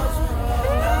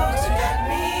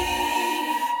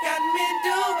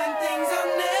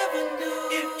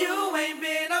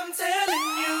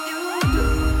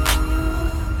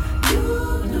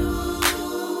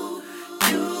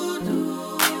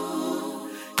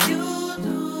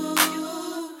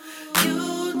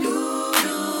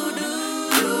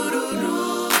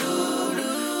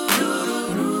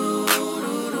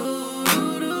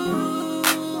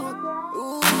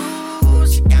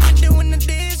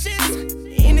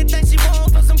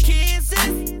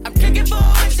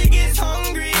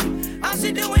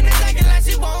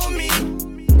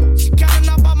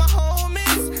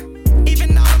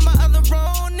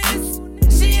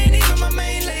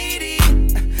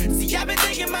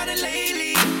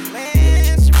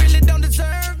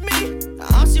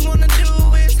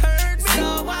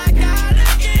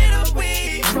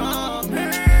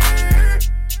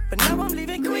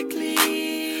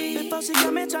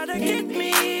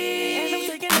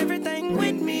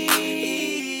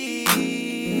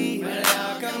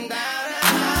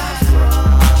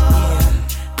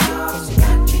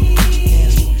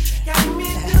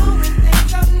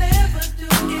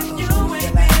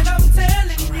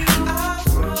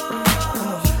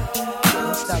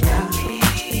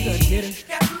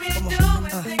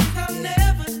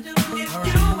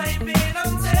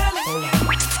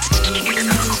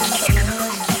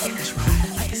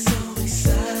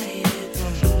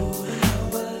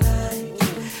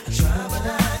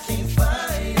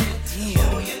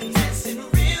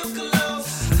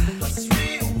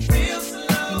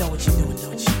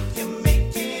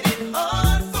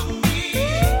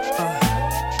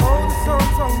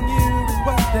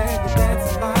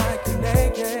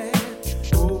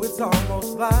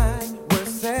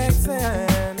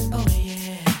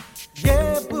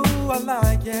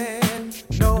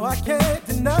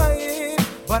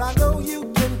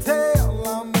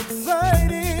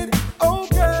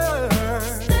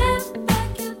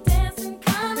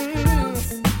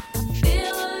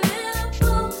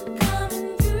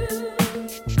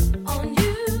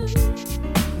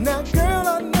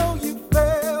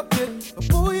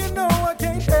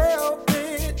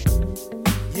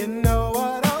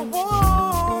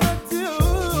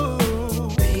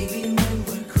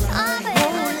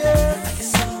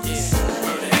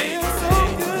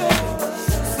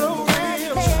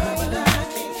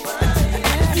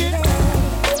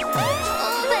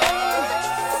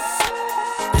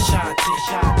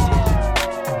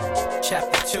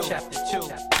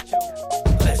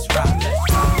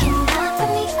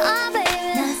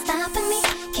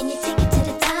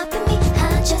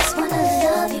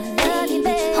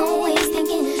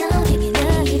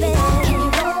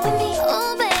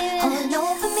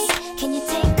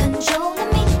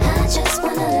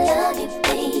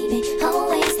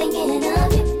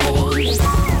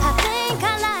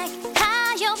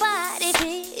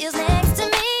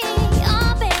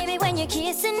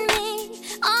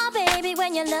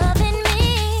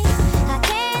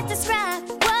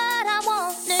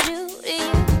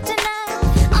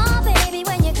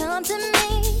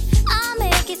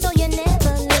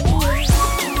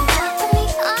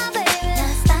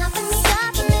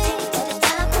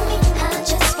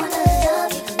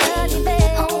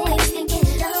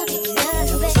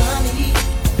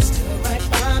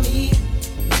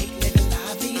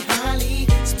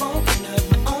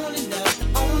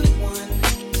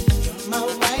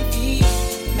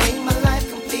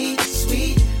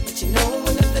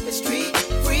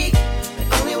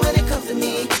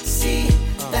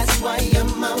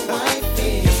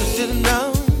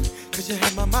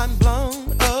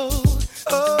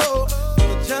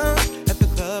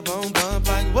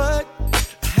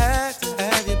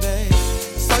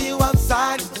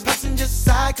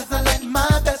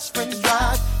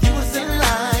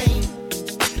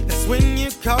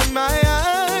 Caught my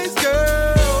eye. eyes,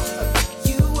 girl.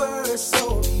 You were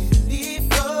so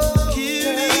beautiful.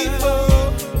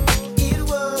 Beautiful. It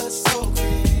was so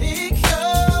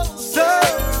critical. So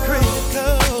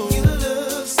critical. You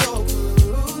look so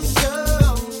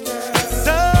crucial, girl.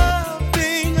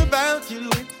 Something about you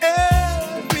and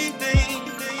everything.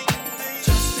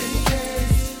 Just in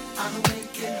case I don't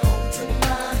make it home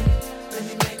tonight, let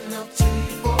me make love to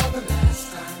you for the last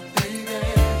time, baby.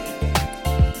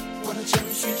 Wanna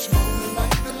cherish each moment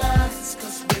like the last,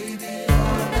 'cause baby,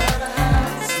 all that I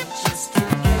have, so just keep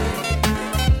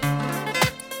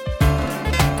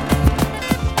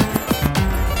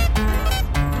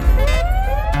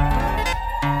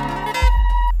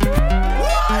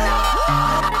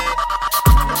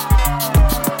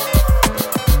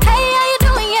Hey, how you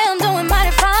doing? Yeah, I'm doing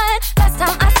mighty fine. Last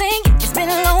time I seen you, it's been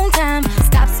a long time.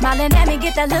 Stop smiling at me,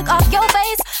 get that look off your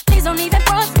face. Please don't even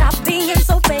front, stop being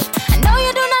so fake. I know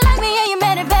you do not like me, and you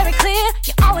made it very clear.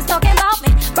 You're always talking about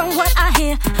me, from what I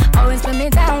hear. Always put me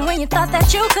down when you thought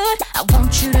that you could. I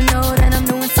want you to know that I'm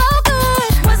doing so good.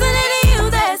 Wasn't it you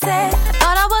that said I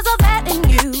thought I was all that in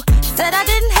you? Said I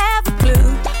didn't have a clue.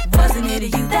 Wasn't it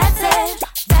you that said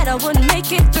that I wouldn't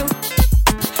make it through?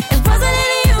 And wasn't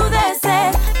it you that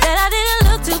said that I didn't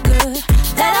look too good,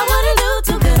 that I wouldn't do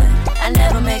too good? I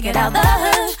never make it out the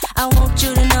hood. I want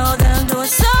you to know that I'm doing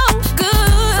so good.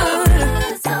 So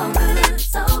good, so good,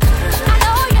 so good. I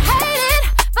know you hate it,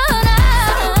 but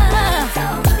so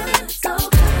good, so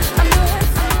good. I'm doing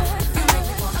so good. You make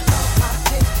me wanna throw my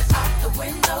picture out the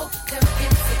window. Tell me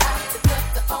if you out to cut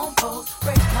the phone post.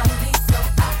 Break my knees so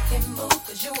I can move,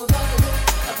 'cause you a bugaboo,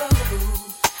 a bugaboo.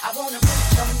 I wanna put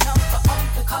your number on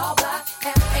the call block.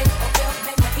 Have AOL,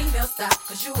 make my email stop,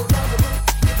 'cause you a bugaboo.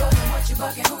 You bugging what you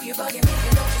bugging, who you bugging me,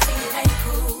 and don't you see it ain't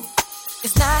cool.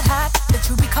 It's not hot that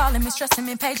you be calling me, stressing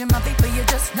me, paging my people, you're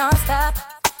just non-stop.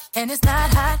 And it's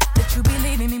not hot that you be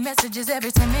leaving me messages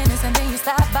every 10 minutes and then you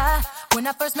stop by. When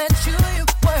I first met you, you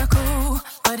were cool,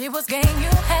 but it was game,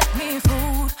 you had me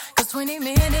fooled. 'Cause 20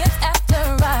 minutes after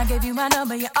I gave you my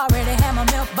number, you already had my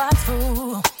mailbox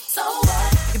full. So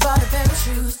what? You bought a pair of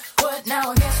shoes. What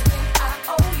now? I guess you think I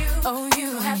owe you. Oh, you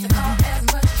don't have to call as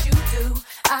much as you do.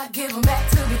 I give them back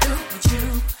to be through with you.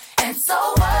 And so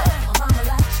what? My mama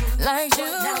likes you. Like you.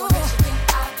 Now I guess you think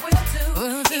I will too.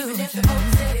 Even if the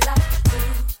folks said they like you too.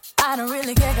 I don't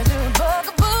really care 'cause you're a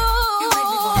bugaboo. You make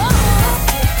me wanna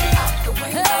out the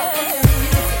window. Hey.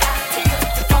 I take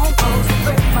up the phone calls and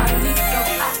break my knees so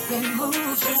I can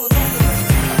move. You a bugaboo.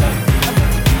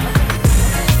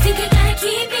 Think you gotta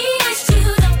keep me as you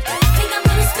don't think I'm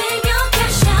gonna spend your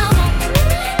cash out on.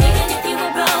 Even if you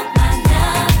were broke, my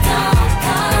love don't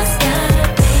cost a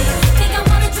thing. Think I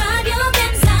wanna drive your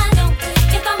Benz, I don't.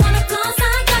 If I wanna floss,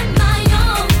 I got my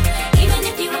own. Even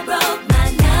if you were broke, my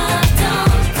love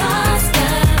don't cost a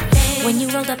thing. When you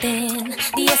rolled up in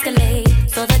the Escalade,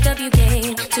 saw the W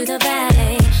gate to the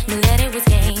valet, knew that it was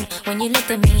game. When you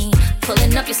looked at me,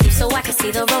 pulling up your sleeve so I could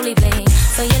see the rolly blade.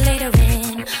 So you later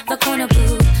in the corner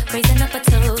booth, raising up a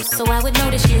toast so I would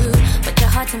notice you, but you're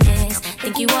hard to miss.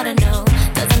 Think you ought to know.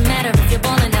 Doesn't matter if you're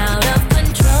balling out of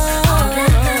control. All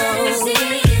that matters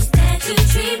is that you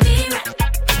treat me right.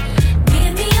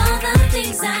 Give me all the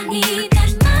things I need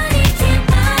that money can't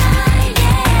buy.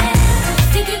 Yeah.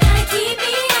 Think you gotta keep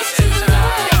me as you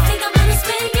don't think I'm gonna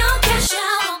spend your cash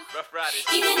out.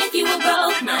 Even if you were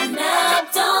broke, my love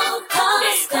don't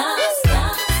cost us.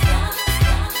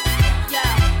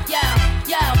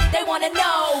 Yo, they wanna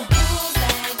know.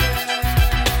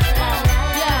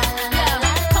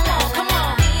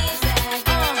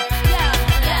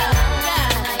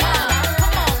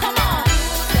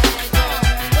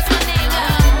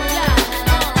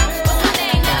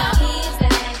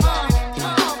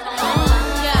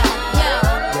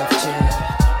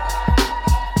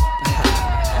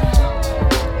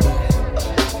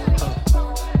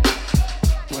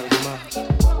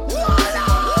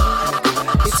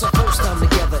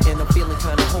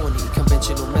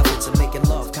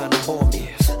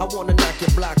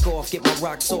 Get my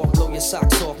rocks off, blow your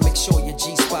socks off, make sure your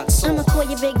G-spot's soft. I'ma call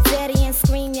your big daddy and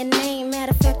scream your name.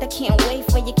 Matter of fact, I can't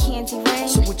wait for your candy rain.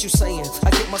 So what you saying? I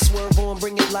get my swerve on,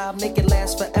 bring it live, make it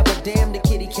last forever. Damn, the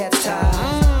kitty cat's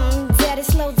tired. Daddy,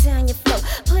 slow down your flow.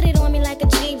 Put it on me like a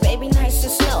G, baby, nice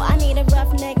and slow. I need a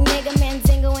roughneck nigga,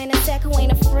 Mandingo and a sack who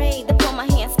ain't afraid to pull my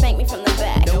hand, spank me from the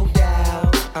back. No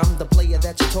doubt, I'm the player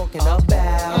that you're talking about.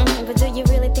 But do you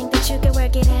really think that you can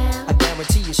work it out? I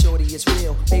guarantee you, shorty, it's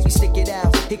real. Baby, stick it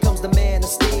out. Here comes the man of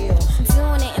steel.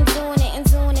 Doing it and doing it and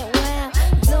doing it well.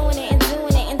 Doing it and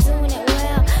doing it and doing it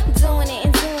well. Doing it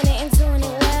and doing it and doing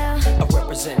it well. I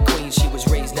represent Queens, she was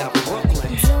raised out in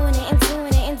Brooklyn. Doing it and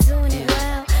doing it and doing it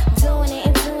well. Doing it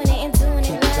and doing it and doing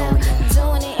it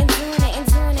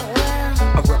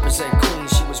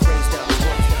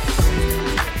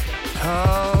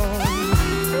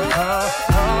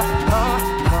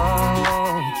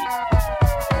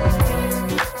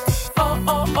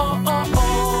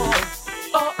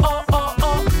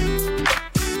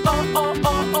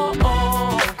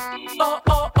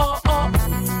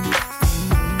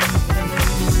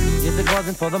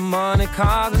For the money,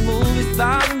 cars, and movies,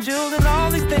 stars, and jewels, and all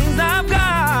these things I've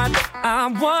got, I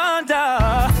wonder,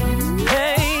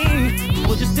 hey,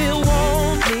 would you still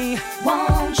want me?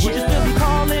 Won't you? Would you still be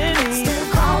calling me? Still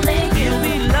calling you. You'll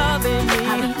be loving me.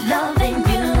 I'll be loving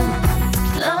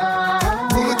you. Love.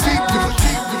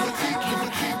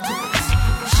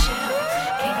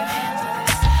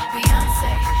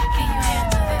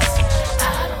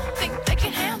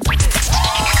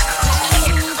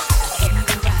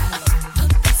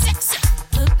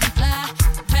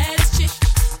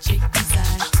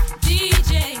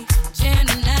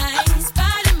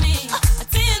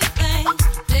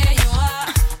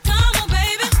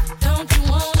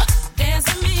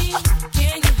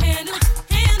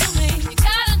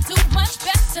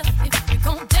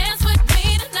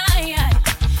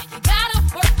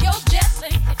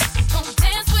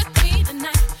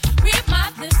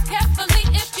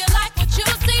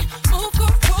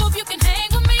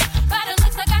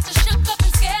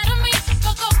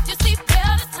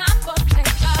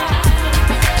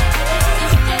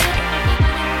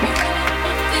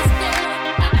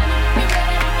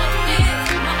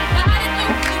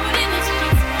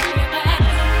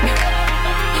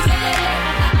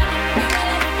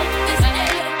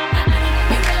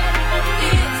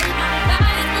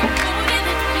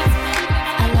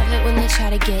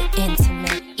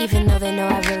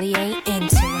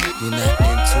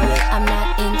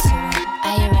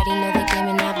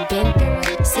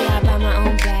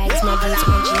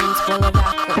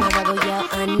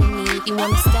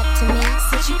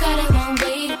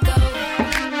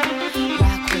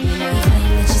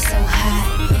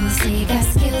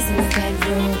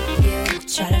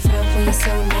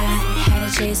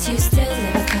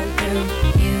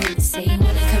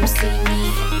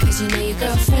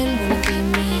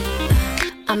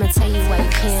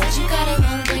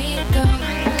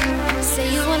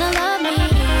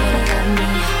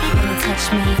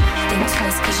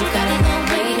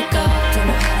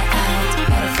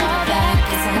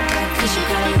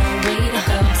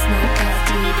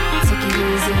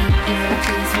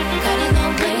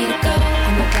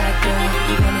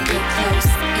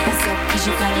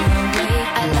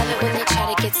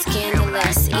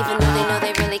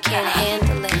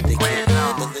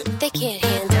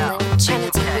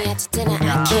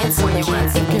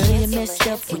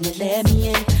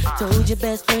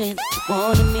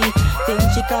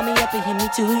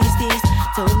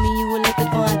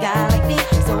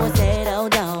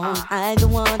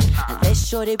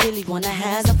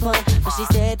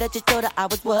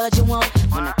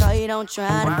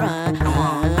 Try to run.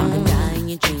 I'm the guy in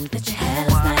your dreams that you had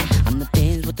last night. I'm the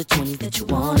Benz with the 20s that you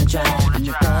wanna drive. I'm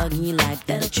the thug in your life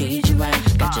that'll treat you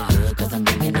right. Got your hood cause I'm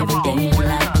bringing everything in your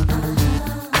life. I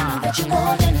know that you're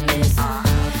more than this.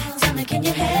 Tell me, can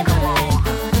you handle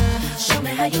it? Show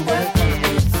me how you work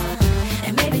it.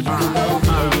 And maybe you can roll with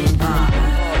it. I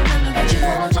know that you're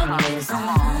more than this.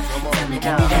 Tell me,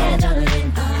 can you handle it?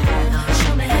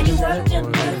 Show me how you work it.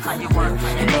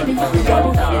 And maybe you can roll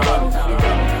with it.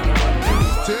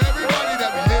 To everybody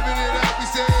that be living it up, we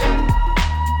say.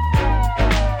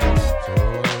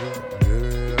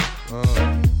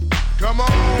 Come on,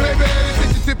 baby,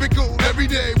 this is typical. Every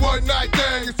day, one night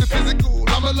thing, it's a physical.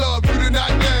 I'ma love you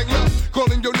tonight, gang. Love,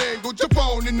 calling your name, go jump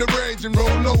on in the range and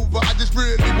roll over. I just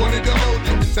really wanted to hold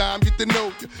you. This time, get to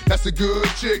know you. That's a good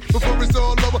chick. Before it's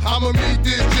all over, I'ma meet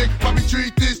this chick. Probably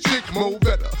treat this chick more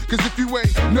better. Cause if you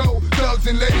ain't no thugs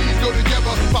and ladies go together.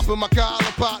 Poppin' my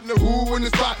collar partner, who in the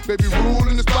spot? Baby, rule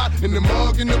in the spot, in the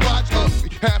mug, in the watch.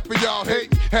 Half of y'all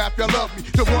hate me, half y'all love me.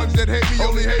 The ones that hate me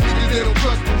only hate me cause they don't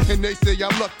trust me. And they say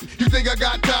I'm lucky. You think I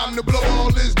got time to blow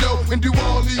all this dough and do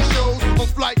all these shows? On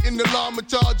flight in the llama,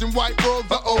 charging white robes.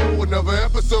 Uh-oh, another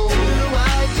episode.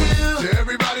 To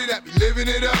everybody that be living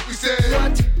it up, we say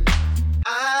what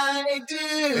I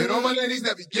do. And all my ladies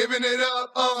that be giving it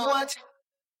up, what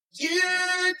you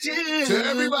do. To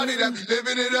everybody that be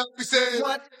living it up, we say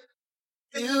what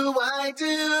do I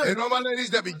do? And all my ladies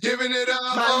that be giving it up,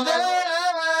 my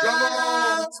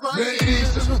love. Come on, ladies,